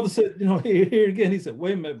then the brother said, you know, here again, he said,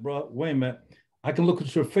 wait a minute, bro, wait a minute. I can look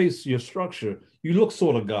at your face, your structure. You look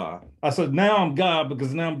sort of God. I said, now I'm God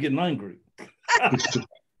because now I'm getting angry. Listen,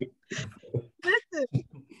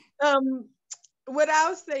 what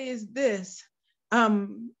I'll say is this.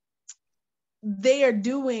 They are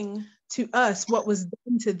doing to us what was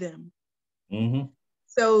done to them. Mm-hmm.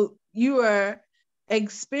 So you are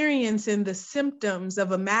experiencing the symptoms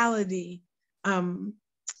of a malady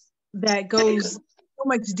that goes so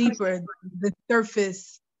much deeper than the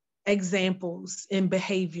surface examples in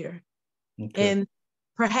behavior. Okay. And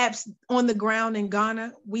perhaps on the ground in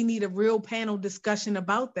Ghana, we need a real panel discussion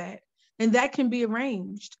about that. And that can be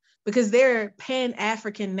arranged because there are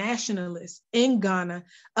Pan-African nationalists in Ghana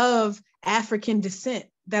of African descent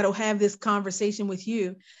that'll have this conversation with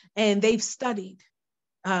you. And they've studied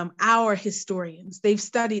our historians. They've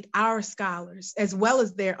studied our scholars as well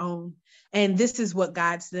as their own. And this is what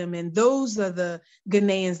guides them. And those are the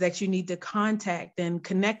Ghanaians that you need to contact and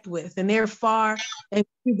connect with. And they're far and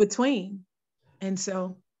few between. And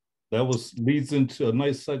so that leads into a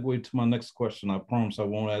nice segue to my next question. I promise I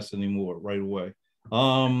won't ask any more right away.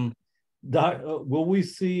 Will we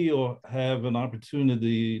see or have an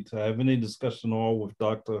opportunity to have any discussion at all with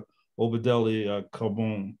Dr. Obadeli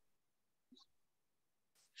Kabon?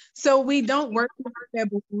 So we don't work with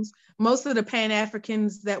baboons. Most of the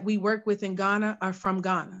Pan-Africans that we work with in Ghana are from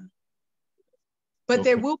Ghana. But okay.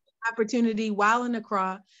 There will be an opportunity while in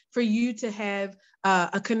Accra for you to have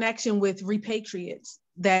a connection with repatriates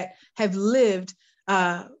that have lived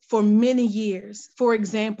for many years. For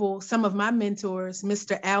example, some of my mentors,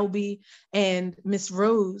 Mr. Albie and Miss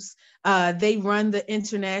Rose, they run the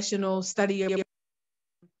international study of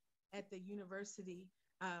at the university.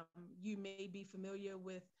 You may be familiar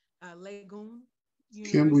with Legon.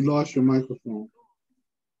 Kim, we lost your microphone.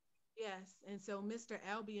 Yes, and so Mr.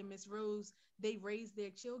 Albie and Miss Rose, they raised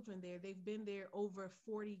their children there. They've been there over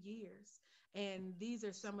 40 years. And these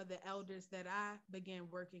are some of the elders that I began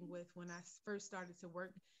working with when I first started to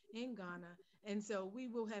work in Ghana. And so we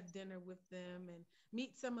will have dinner with them and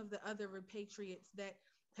meet some of the other repatriates that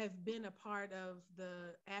have been a part of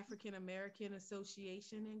the African American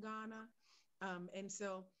Association in Ghana. And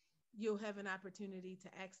so you'll have an opportunity to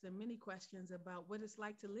ask them many questions about what it's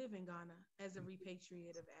like to live in Ghana as a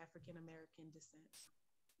repatriate of African American descent.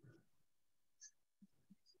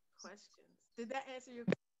 Questions? Did that answer your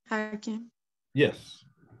question, Hakim? Yes.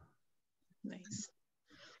 Nice.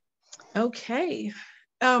 Okay.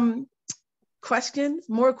 Questions?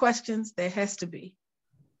 More questions? There has to be.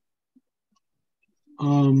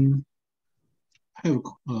 I have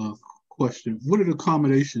a question. What are the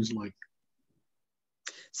accommodations like?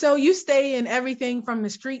 So you stay in everything from the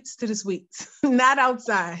streets to the suites, not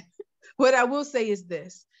outside. What I will say is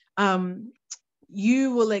this.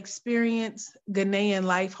 You will experience Ghanaian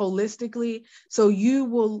life holistically. So you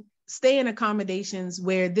will stay in accommodations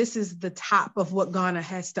where this is the top of what Ghana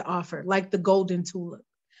has to offer, like the Golden Tulip.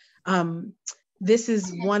 This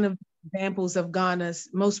is one of the examples of Ghana's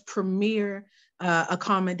most premier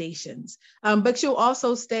accommodations. But you'll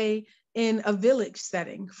also stay in a village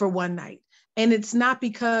setting for one night. And it's not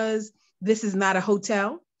because this is not a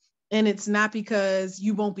hotel, and it's not because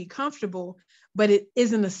you won't be comfortable, but it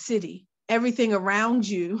isn't a city. Everything around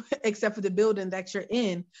you, except for the building that you're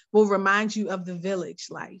in, will remind you of the village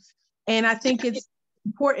life. And I think it's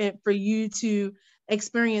important for you to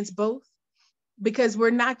experience both, because we're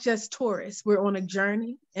not just tourists, we're on a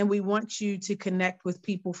journey, and we want you to connect with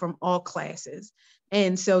people from all classes.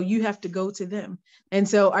 And so you have to go to them. And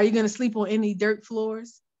so are you going to sleep on any dirt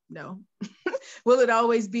floors? No. Will it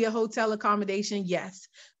always be a hotel accommodation? Yes.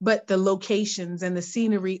 But the locations and the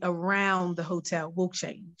scenery around the hotel will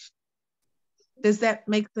change. Does that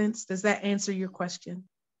make sense? Does that answer your question?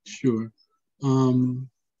 Sure.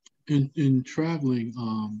 In traveling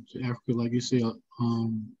to Africa, like you say,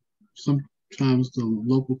 sometimes the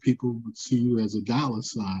local people would see you as a dollar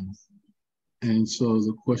sign. And so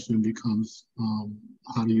the question becomes,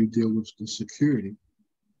 how do you deal with the security?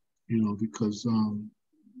 You know, because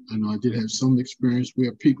I know I did have some experience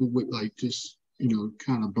where people would like just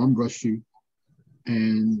kind of bum rush you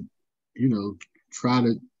and, try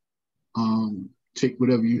to take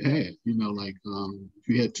whatever you had, like if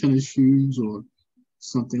you had tennis shoes or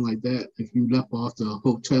something like that, if you left off the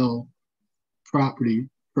hotel property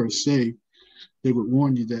per se, they would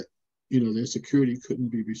warn you that, their security couldn't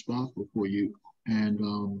be responsible for you.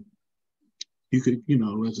 And you could,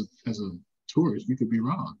 as a tourist, you could be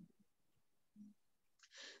wrong.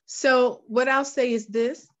 So what I'll say is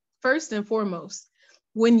this, first and foremost,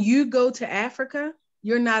 when you go to Africa,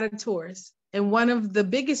 you're not a tourist. And one of the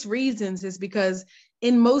biggest reasons is because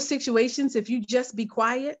in most situations, if you just be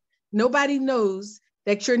quiet, nobody knows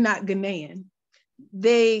that you're not Ghanaian.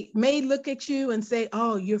 They may look at you and say,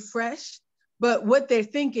 oh, you're fresh. But what they're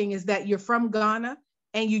thinking is that you're from Ghana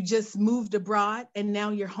and you just moved abroad and now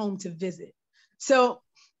you're home to visit. So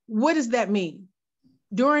what does that mean?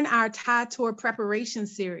 During our Thai Tour preparation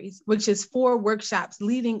series, which is 4 workshops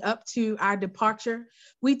leading up to our departure,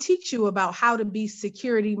 we teach you about how to be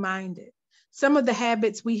security minded. Some of the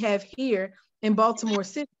habits we have here in Baltimore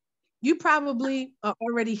City, you probably are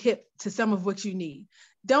already hip to some of what you need.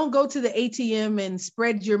 Don't go to the ATM and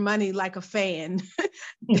spread your money like a fan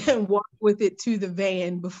and walk with it to the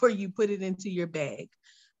van before you put it into your bag.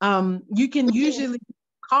 You can usually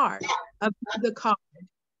the card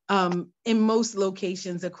in most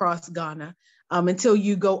locations across Ghana until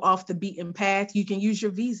you go off the beaten path. You can use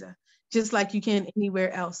your Visa just like you can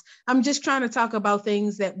anywhere else. I'm just trying to talk about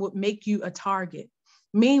things that would make you a target.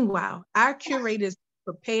 Meanwhile, our curators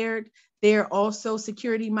are prepared. They're also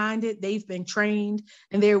security minded. They've been trained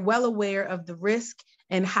and they're well aware of the risk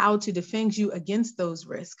and how to defend you against those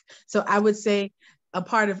risks. So I would say a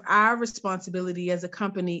part of our responsibility as a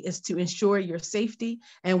company is to ensure your safety,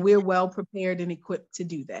 and we're well prepared and equipped to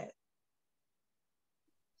do that.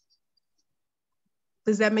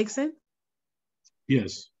 Does that make sense?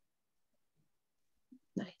 Yes.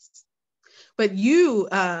 Nice. But you,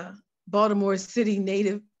 Baltimore City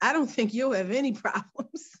native, I don't think you'll have any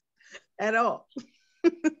problems at all.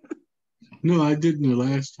 No, I didn't the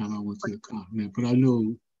last time I went to the continent, but I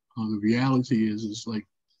know the reality is like,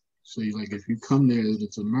 say, like if you come there as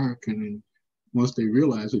it's American, and once they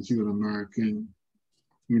realize that you're an American,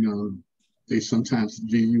 they sometimes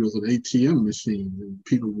view you as an ATM machine, and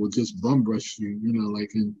people will just bum rush you,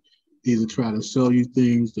 like, and either try to sell you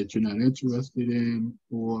things that you're not interested in,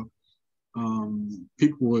 or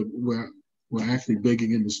people were actually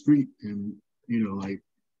begging in the street and, like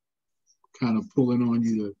kind of pulling on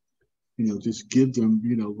you to, just give them,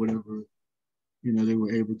 whatever, they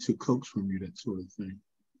were able to coax from you, that sort of thing.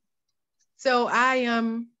 So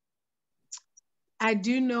I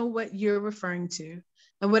do know what you're referring to.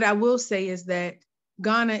 And what I will say is that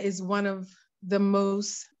Ghana is one of the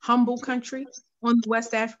most humble countries on the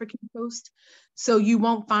West African coast. So you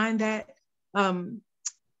won't find that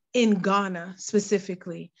in Ghana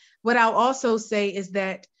specifically. What I'll also say is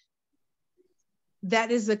that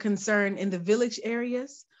is a concern in the village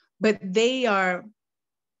areas, but they are,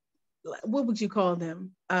 what would you call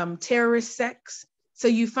them? Terrorist sects. So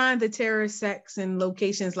you find the terrorist sects in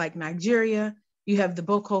locations like Nigeria. You have the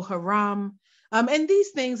Boko Haram. And these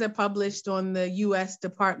things are published on the US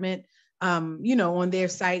Department, on their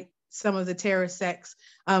site, some of the terrorist sects.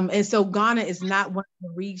 And so Ghana is not one of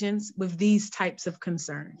the regions with these types of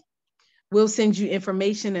concerns. We'll send you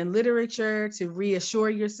information and literature to reassure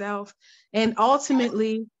yourself. And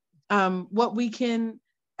ultimately, what we can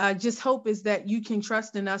just hope is that you can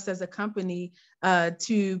trust in us as a company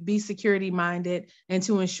to be security minded and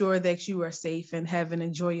to ensure that you are safe and have an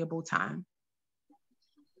enjoyable time.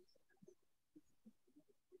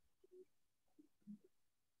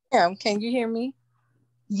 Yeah, can you hear me?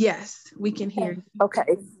 Yes, we can hear you. Okay,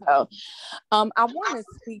 so I want to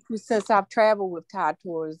speak to, since I've traveled with Thai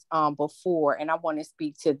Tours before, and I want to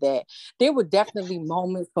speak to that. There were definitely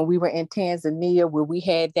moments when we were in Tanzania where we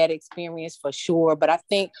had that experience for sure. But I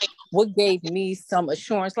think what gave me some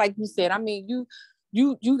assurance, like you said, I mean,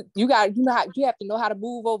 you got, you have to know how to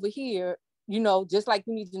move over here, just like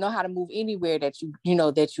you need to know how to move anywhere that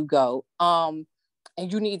you go.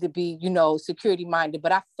 And you need to be, security minded.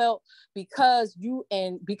 But I felt because you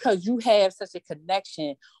have such a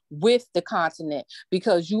connection with the continent,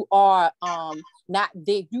 because you are not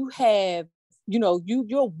there, you have,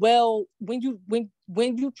 you're well, when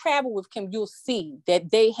you travel with Kim, you'll see that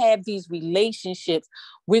they have these relationships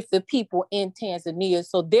with the people in Tanzania.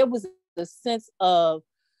 So there was a sense of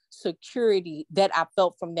security that I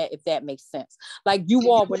felt from that, if that makes sense. Like you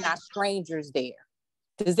all were not strangers there.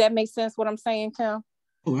 Does that make sense what I'm saying, Kim?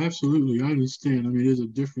 Oh, absolutely. I understand. I mean, there's a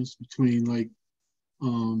difference between like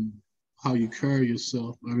how you carry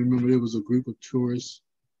yourself. I remember there was a group of tourists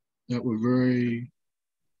that were very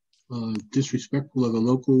disrespectful of the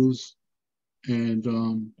locals, and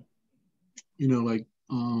you know, like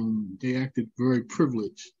they acted very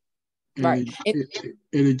privileged, and Right.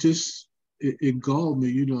 it galled me,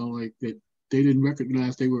 you know, like that they didn't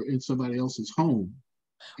recognize they were in somebody else's home.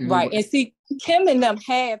 Right. And see, Kim and them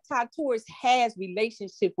Ty Torres has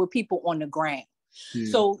relationship with people on the ground.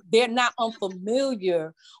 Yeah. So they're not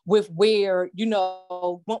unfamiliar with where, you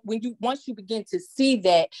know, once you begin to see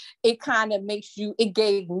that, it kind of it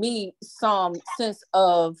gave me some sense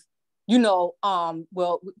of, you know,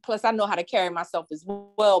 well, plus I know how to carry myself as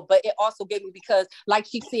well, but it also gave me, because like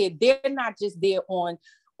she said, they're not just there on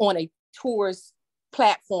a tourist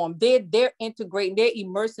platform. They're integrating, they're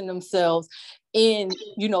immersing themselves in,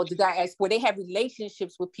 you know, the diaspora. They have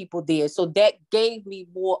relationships with people there. So that gave me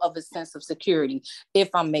more of a sense of security, if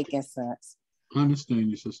I'm making sense. I understand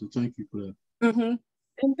you, sister. Thank you for that. Mm-hmm.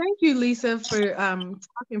 And thank you, Lisa, for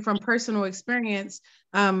talking from personal experience.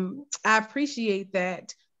 I appreciate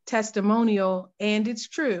that testimonial, and it's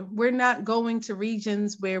true. We're not going to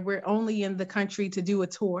regions where we're only in the country to do a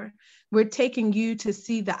tour. We're taking you to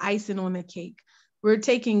see the icing on the cake. We're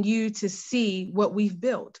taking you to see what we've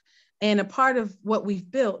built. And a part of what we've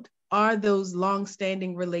built are those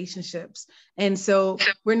long-standing relationships. And so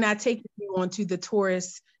we're not taking you onto the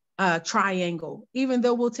tourist triangle, even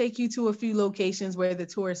though we'll take you to a few locations where the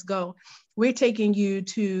tourists go. We're taking you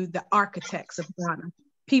to the architects of Ghana,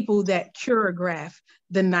 people that choreograph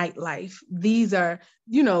the nightlife. These are,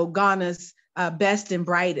 you know, Ghana's best and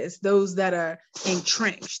brightest, those that are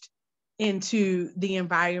entrenched into the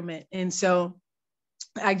environment. And so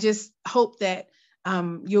I just hope that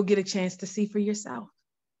you'll get a chance to see for yourself.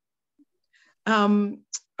 Are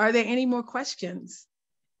there any more questions?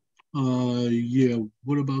 Yeah,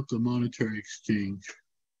 what about the monetary exchange?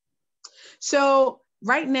 So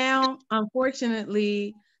right now,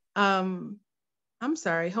 unfortunately, I'm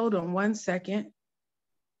sorry, hold on one second.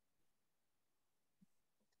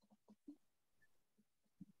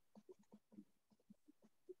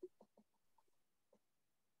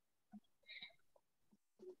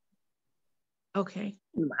 Okay.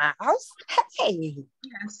 Miles, hey.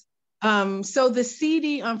 Yes. So the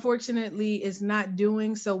CD, unfortunately, is not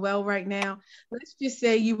doing so well right now. Let's just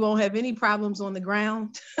say you won't have any problems on the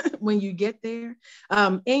ground when you get there.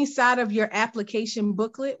 Inside of your application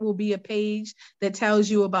booklet will be a page that tells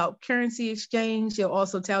you about currency exchange. It'll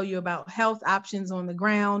also tell you about health options on the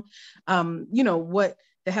ground, you know, what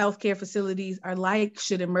the healthcare facilities are like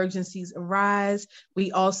should emergencies arise.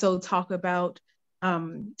 We also talk about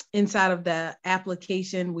inside of the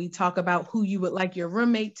application, we talk about who you would like your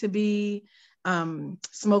roommate to be,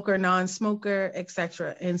 smoker, non-smoker,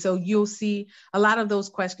 etc. And so you'll see a lot of those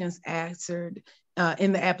questions answered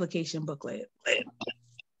in the application booklet.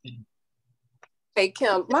 Hey,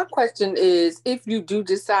 Kim, my question is, if you do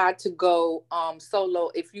decide to go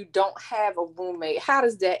solo, if you don't have a roommate, how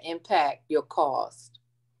does that impact your cost?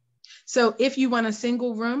 So if you want a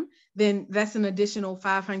single room, then that's an additional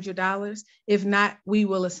 $500. If not, we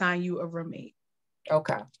will assign you a roommate.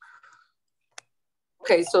 Okay.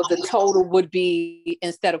 Okay, so the total would be,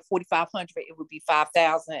 instead of $4,500, it would be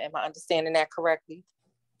 $5,000. Am I understanding that correctly?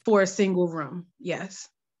 For a single room, yes.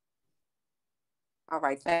 All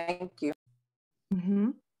right, thank you.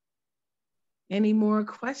 Mm-hmm. Any more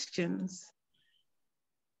questions?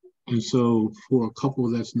 And so for a couple,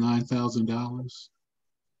 that's $9,000?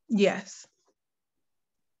 Yes.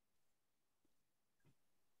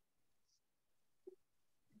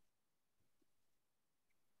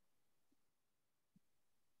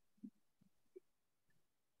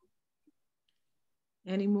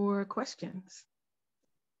 Any more questions?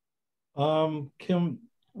 Kim,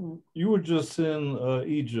 you were just in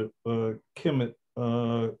Egypt, Kemet,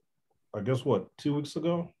 I guess what, 2 weeks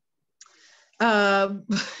ago?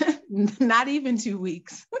 Not even 2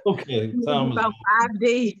 weeks. Okay, about 5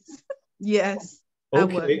 days. Yes.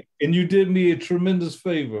 Okay, and you did me a tremendous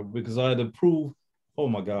favor because I had approved. Oh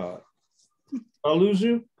my God, I lose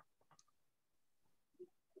you?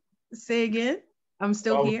 Say again. I'm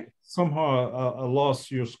still here. Somehow I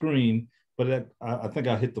lost your screen, but I think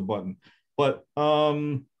I hit the button. But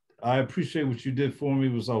I appreciate what you did for me.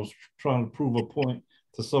 I was trying to prove a point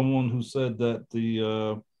to someone who said that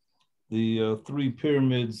the 3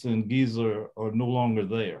 pyramids in Giza are no longer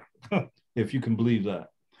there, if you can believe that.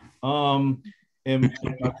 And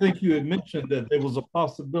I think you had mentioned that there was a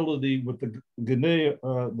possibility with the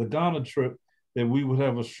Ghana trip that we would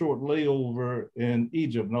have a short layover in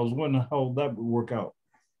Egypt. And I was wondering how that would work out.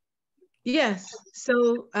 Yes.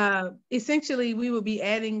 So essentially, we will be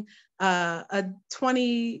adding a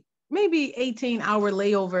 20, maybe 18-hour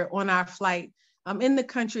layover on our flight in the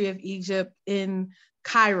country of Egypt in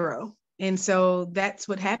Cairo. And so that's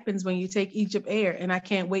what happens when you take Egypt Air. And I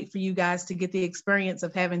can't wait for you guys to get the experience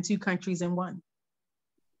of having 2 countries in one.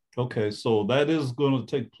 Okay, so that is going to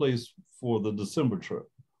take place for the December trip.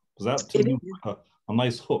 Because that to me a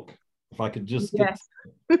nice hook. If I could just get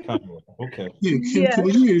okay. Yeah, Kim, can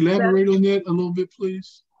you elaborate on that a little bit,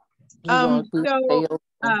 please? So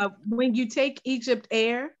when you take Egypt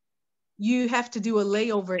Air, you have to do a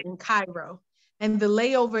layover in Cairo. And the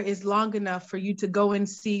layover is long enough for you to go and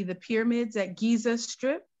see the pyramids at Giza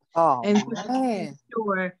Strip. Oh, and man.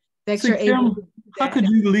 Sure that See, you're Kim, able to do that. How could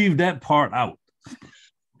you leave that part out?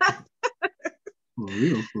 For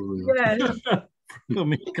real, for real. Yes. I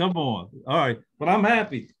mean, come on. All right, but I'm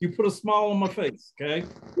happy. You put a smile on my face, okay?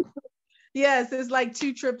 Yes, it's like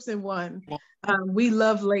 2 trips in one. We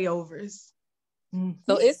love layovers.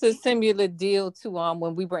 So it's a similar deal to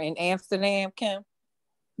when we were in Amsterdam, Kim?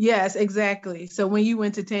 Yes, exactly. So when you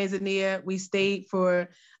went to Tanzania, we stayed for,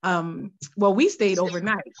 we stayed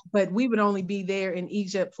overnight, but we would only be there in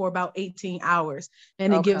Egypt for about 18 hours.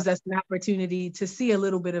 And it gives us an opportunity to see a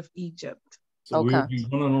little bit of Egypt. So we'll be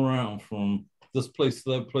running around from this place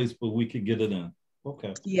to that place, but we could get it in.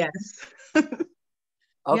 Okay. Yes.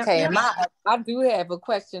 Okay, yep. And I do have a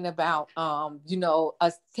question about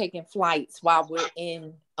us taking flights while we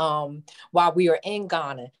are in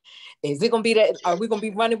Ghana. Is it gonna be that? Are we gonna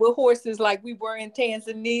be running with horses like we were in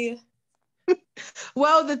Tanzania?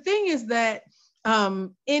 Well, the thing is that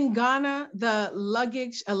in Ghana, the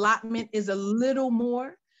luggage allotment is a little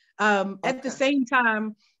more. At the same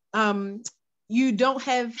time, you don't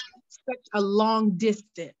have such a long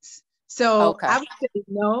distance. So I would say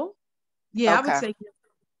no. Yeah, I would say no.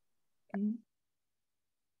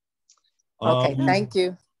 Okay, thank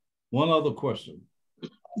you. One other question.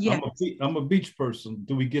 Yeah, I'm a beach person.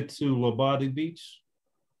 Do we get to Labadi Beach?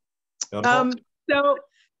 So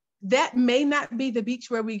that may not be the beach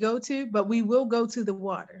where we go to, but we will go to the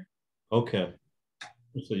water. Okay.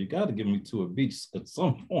 So you got to get me to a beach at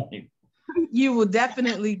some point. You will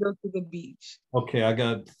definitely go to the beach. Okay, I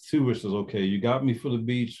got 2 wishes. Okay, you got me for the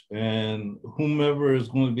beach, and whomever is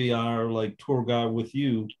going to be our tour guide with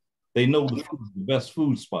you, they know the best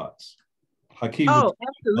food spots. Hakeem,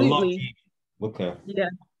 absolutely. Okay. Yeah,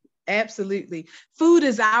 absolutely. Food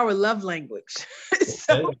is our love language.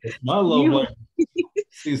 So it's my love language.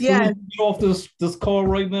 See, as soon as we get off this call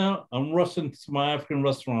right now, I'm rushing to my African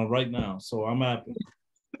restaurant right now. So I'm happy.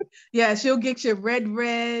 Yes, you'll get your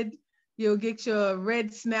red. You'll get your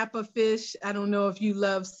red snapper fish. I don't know if you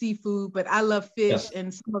love seafood, but I love fish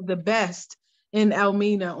and some of the best in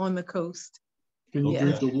Elmina on the coast. Can you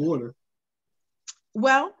drink the water?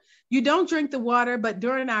 Well, you don't drink the water, but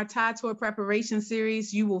during our Thai tour preparation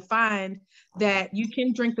series, you will find that you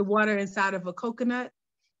can drink the water inside of a coconut.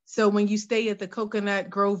 So when you stay at the Coconut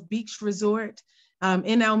Grove Beach Resort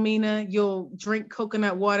in Elmina, you'll drink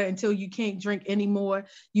coconut water until you can't drink anymore.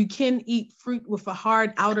 You can eat fruit with a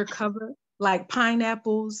hard outer cover, like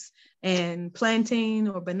pineapples and plantain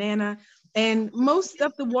or banana. And most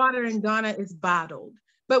of the water in Ghana is bottled.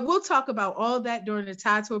 But we'll talk about all that during the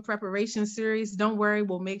Thai tour preparation series. Don't worry,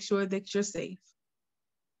 we'll make sure that you're safe.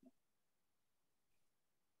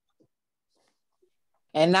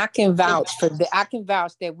 And I can vouch for that. I can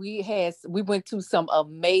vouch that we went to some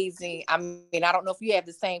amazing, I mean, I don't know if you have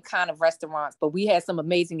the same kind of restaurants, but we had some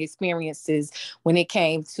amazing experiences when it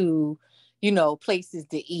came to, places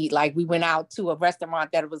to eat. Like we went out to a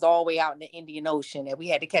restaurant that was all the way out in the Indian Ocean that we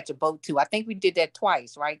had to catch a boat to. I think we did that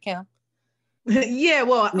twice, right, Kim?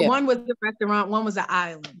 One was a restaurant, one was an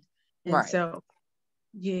island. And right. So,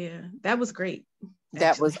 yeah, that was great.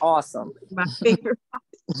 That was awesome. My favorite.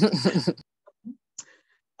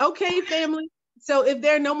 Okay, family. So if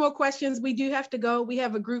there are no more questions, we do have to go. We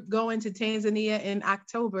have a group going to Tanzania in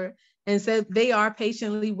October, and so they are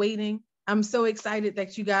patiently waiting. I'm so excited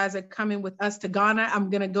that you guys are coming with us to Ghana. I'm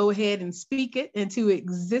going to go ahead and speak it into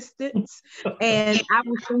existence, and I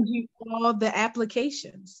will send you all the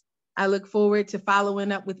applications. I look forward to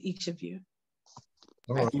following up with each of you.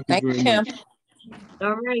 All right. Thank you, Kim.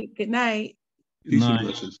 All right. Good night. Peace and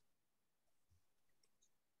blessings.